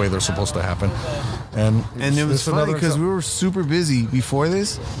together the way they're supposed to happen. And it was funny because we were super busy before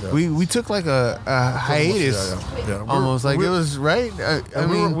this. Yeah. We took like a hiatus, almost like it was right. I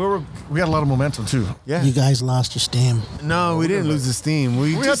mean, we had a lot of momentum too. Yeah, you guys lost your steam. No, we didn't lose the steam.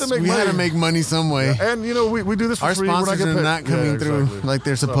 We had to make money some way. Yeah. And you know, we do this for free. Our sponsors are not coming through like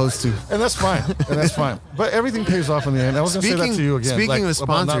they're supposed to, and that's fine. But everything pays off in the end. I was going to say that to you again. Speaking of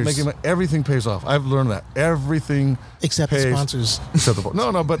sponsors, everything pays off. I've learned that everything except pays, the sponsors.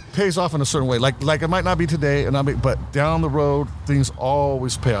 No, but pays off in a certain way. Like it might not be today, but down the road, things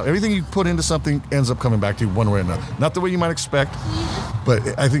always pay out. Everything you put into something ends up coming back to you one way or another. Not the way you might expect,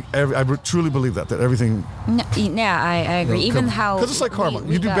 but I think I truly believe that everything. Yeah, I agree. Even how because it's like karma.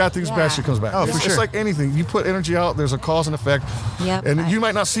 You do bad things, bad shit comes back. Oh, for sure. It's like anything. You put energy out. There's a cause and effect. Yep. And you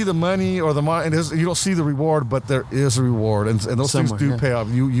might not see the money or the money, and you don't see the reward, but there is a reward, and those things do pay off.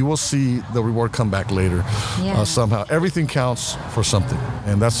 You will see the reward come back later, somehow. Everything counts for something,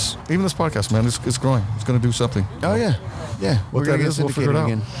 and that's even this podcast, man. It's growing. It's going to do something. Oh yeah. What that is, we'll figure it out.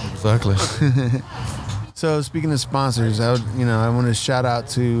 Again. Exactly. So speaking of sponsors, I want to shout out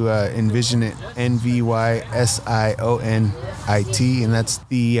to Envisionit, NVYSIONIT, and that's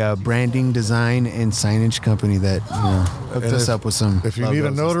the branding, design, and signage company that hooked us up with some. If you need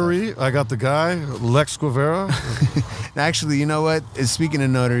a notary, I got the guy, Lex Guevara. Actually, you know what? Speaking of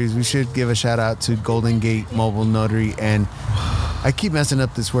notaries, we should give a shout out to Golden Gate Mobile Notary, and I keep messing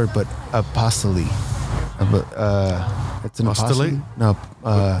up this word, but apostille. It's an apostille? No,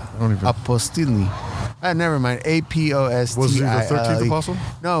 apostille. Never mind. APOSTILLE. Was he the 13th apostle?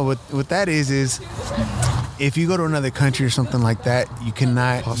 No, what that is if you go to another country or something like that, you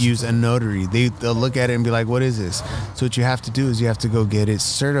cannot use a notary. They'll look at it and be like, what is this? So what you have to do is you have to go get it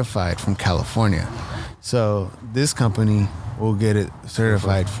certified from California. So this company will get it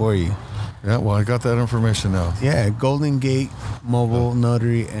certified for you. Yeah, well, I got that information now. Yeah, Golden Gate Mobile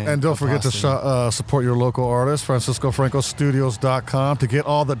Notary. And don't forget to support your local artist, FranciscoFrancoStudios.com, to get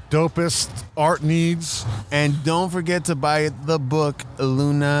all the dopest art needs. And don't forget to buy the book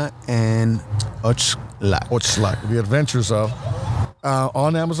Luna and Oxlack. The Adventures of,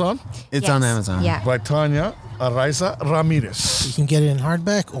 on Amazon? It's on Amazon. Yeah. By Tanya Araiza Ramirez. You can get it in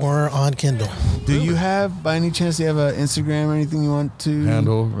hardback or on Kindle. Do you have, by any chance, do you have an Instagram or anything you want to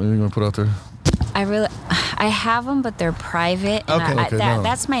handle? Anything you want to put out there? I have them, but they're private. And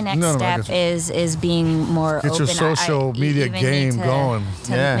that's my next step is being more open. Get your social media game going.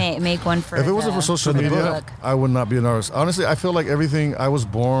 Make one for. If it wasn't for social media, I would not be an artist. Honestly, I feel like everything. I was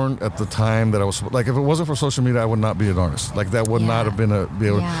born at the time that I was like. If it wasn't for social media, I would not be an artist. Like that would not have been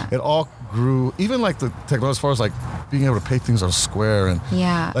It all grew. Even like the technology, as far as like being able to pay things on Square and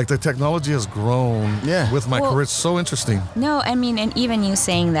like the technology has grown. With my career, it's so interesting. No, I mean, and even you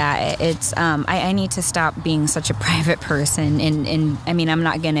saying that, it's I need to stop being such a private person, and I mean, I'm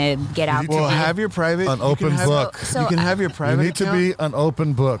not gonna get out. Well, have your private an open book. You can have your private. You need to be an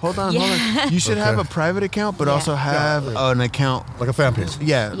open book. Hold on. You should have a private account, but also have an account like a fan page.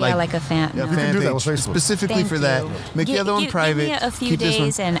 Like a fan. Yeah, you can do that with Facebook specifically for that. Make the other one private. Give me a few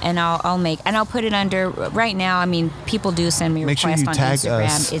days, and I'll put it under. Right now, I mean, people do send me requests on Instagram.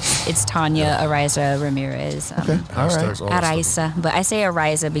 Us. It's Tanya Araiza Ramirez. Okay. All right. Araiza, but I say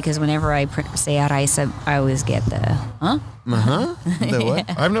Araiza because whenever I say Araiza, I always get the The what?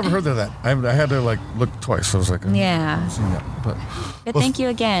 I've never heard of that. I had to like look twice. I was like, But thank you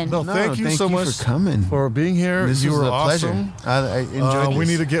again. No, thank you so much for coming, for being here. You were awesome. I enjoyed. We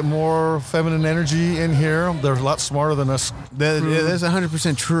need to get more feminine energy in here. They're a lot smarter than us. That's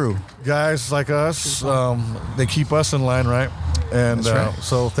 100% true. Guys like us, they keep us in line, right? And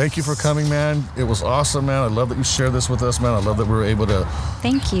so thank you for coming, man. It was awesome, man. I love that you shared this with us, man. I love that we were able to.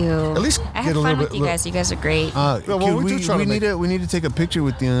 Thank you. At least I had fun with you guys. You guys are great. We need to take a picture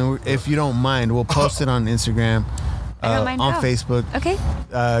with you, if you don't mind. We'll post it on Instagram. I don't mind on how. Facebook. Okay.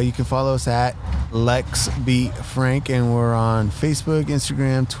 You can follow us at Lex B Frank, and we're on Facebook,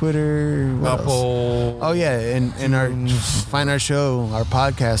 Instagram, Twitter, what else? Apple. Oh yeah, and our find our show, our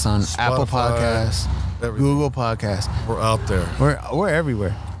podcast on Apple Podcasts, everything. Google Podcasts. We're out there. We're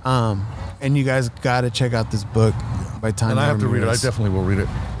everywhere. And you guys got to check out this book by Tanya And I have to read it. I Ramirez. definitely will read it.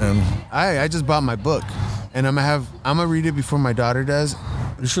 And I just bought my book, and I'm gonna read it before my daughter does.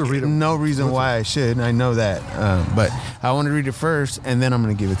 you should read it. No reason why I should. I know that, but I want to read it first, and then I'm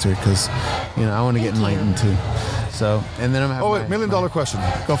gonna give it to her because, I want to get enlightened too. So, and then I'm gonna have Oh, wait, my- $1 million question.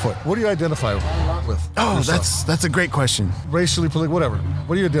 Go for it. What do you identify with? Oh, yourself? that's a great question. Racially, politically, whatever.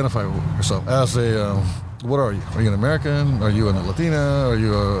 What do you identify with yourself as a? What are you? Are you an American? Are you a Latina? Are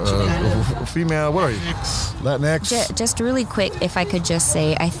you a female? What are you? Latinx. Just really quick, if I could just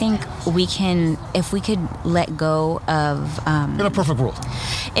say, I think if we could let go of. In a perfect world.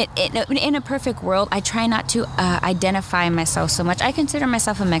 In a perfect world, I try not to identify myself so much. I consider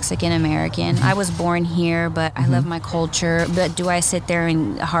myself a Mexican American. I was born here, but I love my culture. But do I sit there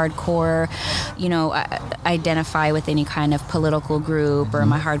and hardcore, identify with any kind of political group, or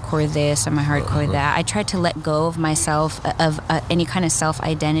am I hardcore this, am I hardcore that? I try to let go of myself, of any kind of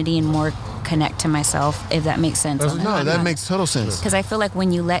self-identity, and more connect to myself, if that makes sense. No, that makes total sense. Because I feel like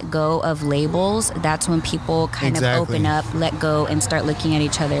when you let go of labels, that's when people kind of open up, let go, and start looking at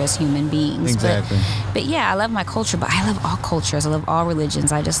each other as human beings. Exactly. But yeah, I love my culture, but I love all cultures. I love all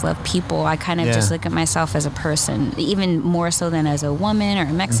religions. I just love people. I kind of just look at myself as a person, even more so than as a woman or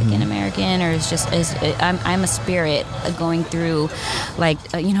a Mexican American, or I'm a spirit going through, like,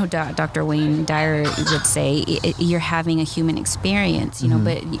 Dr. Wayne Dyer would say, you're having a human experience,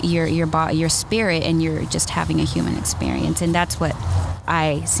 but your spirit, and you're just having a human experience, and that's what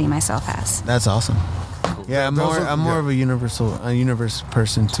I see myself as. That's awesome. Yeah, I'm more of a universe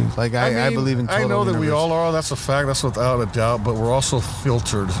person too. Like I believe in total I know that universe. we all are. That's a fact. That's without a doubt. But we're also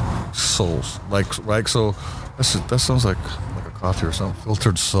filtered souls. Right. So that sounds like a coffee or something.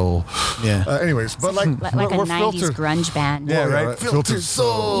 Filtered soul. Yeah. Anyways, but like we're a 90s filtered. grunge band. Yeah, right. right. Filtered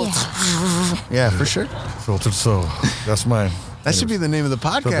soul. Yeah. Yeah, for sure. Filtered soul. That's mine. That should be the name of the The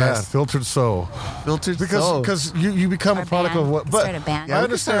band, podcast. Filtered Soul. Filtered soul. Because you become a product of what. But Start a band. Yeah, I we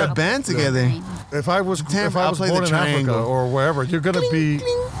could start a understand. band together. If I was I'll play born the in Africa triangle. or wherever, you're gonna be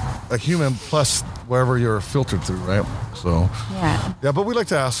a human plus wherever you're filtered through, right? So Yeah. but we like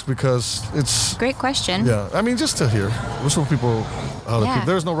to ask because it's Great question. yeah. I mean, just to hear. Just so people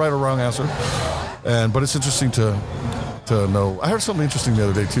there's no right or wrong answer, but it's interesting to know. I heard something interesting the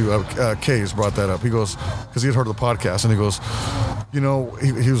other day too. Kays brought that up. He goes because he had heard of the podcast, and he goes, he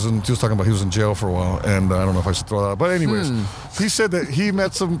was talking about he was in jail for a while, and I don't know if I should throw that out. But anyways, he said that he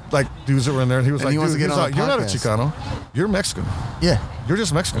met some like dudes that were in there, and he was And like, he wants to dude, get on the you're not a podcast." Chicano, you're Mexican. Yeah. You're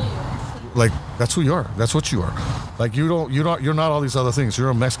just Mexican. Like that's who you are. That's what you are. Like you're not all these other things. You're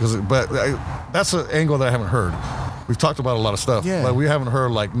a Mexican. But that's an angle that I haven't heard. We've talked about a lot of stuff. Yeah. Like we haven't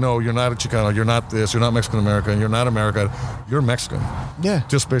heard like, no, you're not a Chicano. You're not this. You're not Mexican American. You're not American. You're Mexican. Yeah.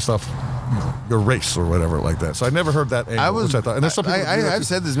 Just based off your race or whatever like that. So I never heard that angle, which I thought. And there's some people. I've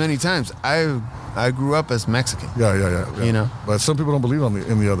said this many times. I grew up as Mexican. Yeah. But some people don't believe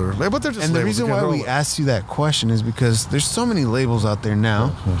in the other. But they're just. And the labels. reason Again, why they're we all- asked you that question is because there's so many labels out there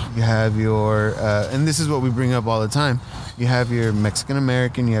now. You have your, and this is what we bring up all the time. You have your Mexican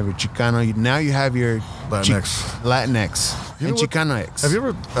American, you have your Chicano, now you have your Latinx You and know what? Chicano X. Have you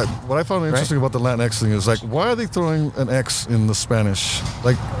ever? What I found interesting about the Latinx thing is like, why are they throwing an X in the Spanish?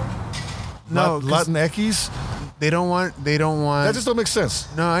 Like, No, 'cause Latinx. They don't want. That just don't make sense.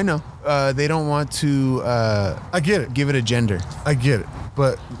 No, I know. They don't want to I get it. give it a gender. I get it.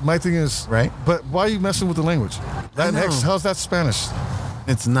 But my thing is, Right. But why are you messing with the language? Latinx. know. How's that Spanish?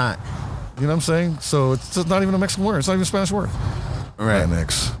 It's not. You know what I'm saying? So it's just not even a Mexican word. It's not even a Spanish word. Right.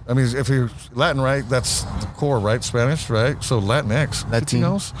 Latinx. I mean, if you're Latin, right? That's the core, right? Spanish, right? So Latinx. Latin.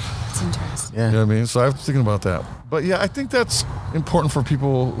 Latinos. It's interesting. Yeah. You know what I mean? So I was thinking about that. But yeah, I think that's important for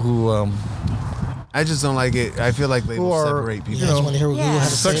people who I just don't like it. I feel like they Who will are, separate people. You guys want to hear what Google Yeah. had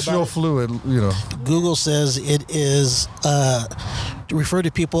to say sexual about it? fluid, Google says it is to refer to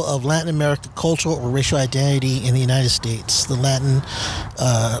people of Latin American cultural or racial identity in the United States. The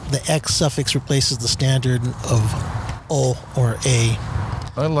the X suffix replaces the standard of O or A.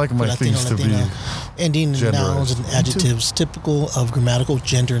 I like my Latino, things to be Latina, ending in genderized. nouns and adjectives typical of grammatical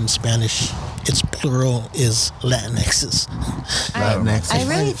gender in Spanish. its plural is Latinxes. Latinx. I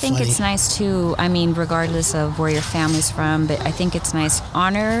really it think funny. it's nice too. I mean, regardless of where your family's from, but I think it's nice.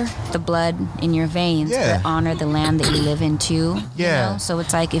 Honor the blood in your veins, Yeah. but honor the land that you live in too. Yeah. You know? So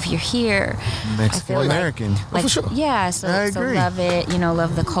it's like if you're here, Mexican I feel American. Like, for sure. Yeah. I So agree. love it. You know,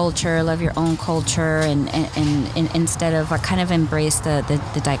 love the culture, love your own culture, and instead of like kind of embrace the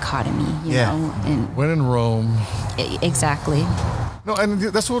dichotomy. You Yeah. know, and When in Rome. exactly. No, and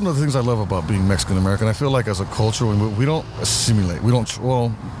that's one of the things I love about being Mexican American. I feel like as a culture, we don't assimilate. We don't.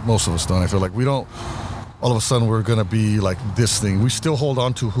 Well, most of us don't. I feel like we don't. All of a sudden, we're going to be like this thing. We still hold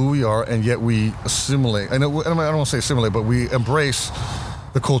on to who we are, and yet we assimilate. I don't want to say assimilate, but we embrace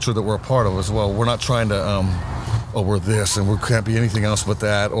the culture that we're a part of as well. We're not trying to. Oh, we're this, and we can't be anything else but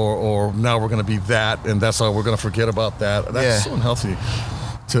that, or now we're going to be that, and that's how we're going to forget about that. That's Yeah. so unhealthy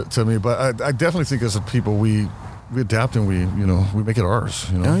to me. But I definitely think as a people, we adapt and we make it ours.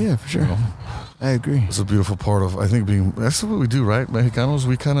 Oh yeah, for sure. You know? I agree. It's a beautiful part of, I think, that's what we do, right? Mexicanos,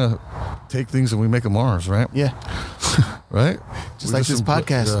 we kind of take things and we make them ours, right? Yeah. Right? Just like this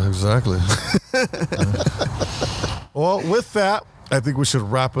podcast. Yeah, exactly. Well, with that, I think we should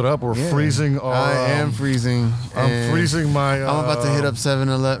wrap it up. We're Yeah. freezing our... I am freezing. I'm and freezing my... I'm about to hit up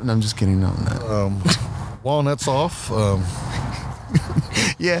 7-Eleven. I'm just kidding. No, I'm not. walnuts off.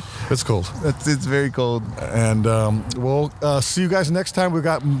 Yeah, It's cold. it's very cold. And we'll see you guys next time. We've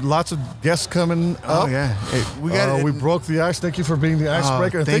got lots of guests coming up. Oh yeah, we got. We broke the ice. Thank you for being the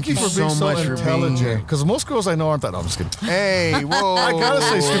icebreaker. And thank thank you you for being so so much for being intelligent. here. Because most girls I know aren't that. No, I'm just kidding. Hey, whoa! I gotta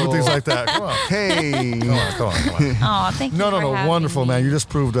say stupid things like that. Come on. Hey, Come on. Oh, thank you. No, for having wonderful, me. man. You just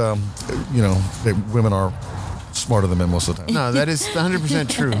proved, that women are smarter than men most of the time. no, that is 100%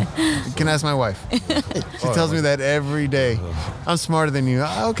 true. You can ask my wife. She tells me that every day. I'm smarter than you.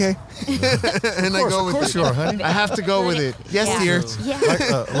 Okay, and I go Of with course it. you are, honey. I have to go with it. Yes, Yeah. dear.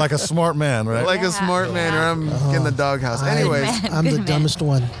 Yeah. Like a smart man, right? Like a Yeah. smart man, or I'm getting the doghouse. I- Anyways, I'm the Good man. dumbest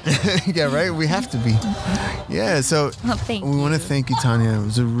one. yeah, right. We have to be. Yeah. So Well, thank we want to you. thank you, Tanya. It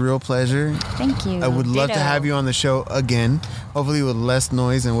was a real pleasure. Thank you. I would love to Ditto. have you on the show again. Hopefully with less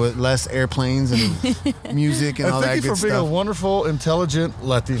noise and with less airplanes and music and And all that thank you good for being stuff. a wonderful, intelligent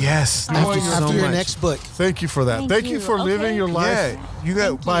Latino. Yes. Thank After, you so after your much. next book. Thank you for that. Thank Thank you you. for living Okay. your life Yeah. You got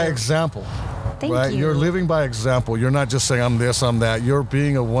Thank by you. example. Thank right? you. You're living by example. You're not just saying I'm this, I'm that. You're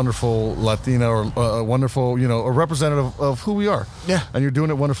being a wonderful Latina or a wonderful, a representative of who we are. Yeah. And you're doing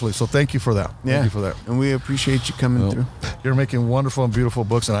it wonderfully. So thank you for that. Yeah. Thank you for that. And we appreciate you coming through. You're making wonderful and beautiful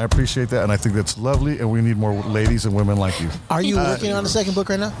books, and I appreciate that. And I think that's lovely. And we need more ladies and women like you. Are you working on the second book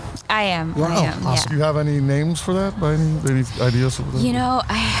right now? I am. You are? I Oh, am. awesome. Do you have any names for that? By any ideas? For that? Yeah. You know,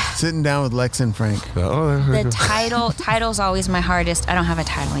 Sitting down with Lex and Frank. Oh, there you the go. title's always my hardest. I don't have a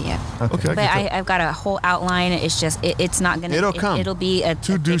title yet. Okay, I But get that. I've got a whole outline. It's just it's not gonna. It'll come. It'll be a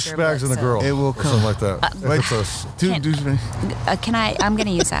Two a thicker douchebags book, and a so- girl. It will or come. something like that. Like, If it's two Can't- douchebags. Can I? I'm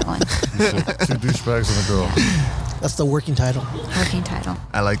gonna use that one. two douchebags and a girl. That's the working title. Working title.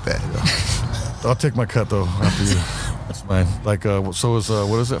 I like that. I'll take my cut though after you. That's mine. Like so is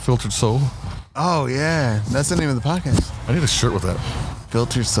what is that? Filtered Soul. Oh yeah, that's the name of the podcast. I need a shirt with that.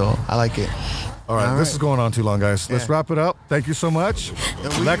 Filtered Soul. I like it. All right, All this right. is going on too long, guys. Let's Yeah. wrap it up. Thank you so much.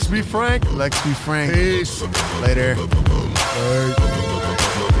 we- Lex be Frank. Lex be Frank. Peace. Later. Bye.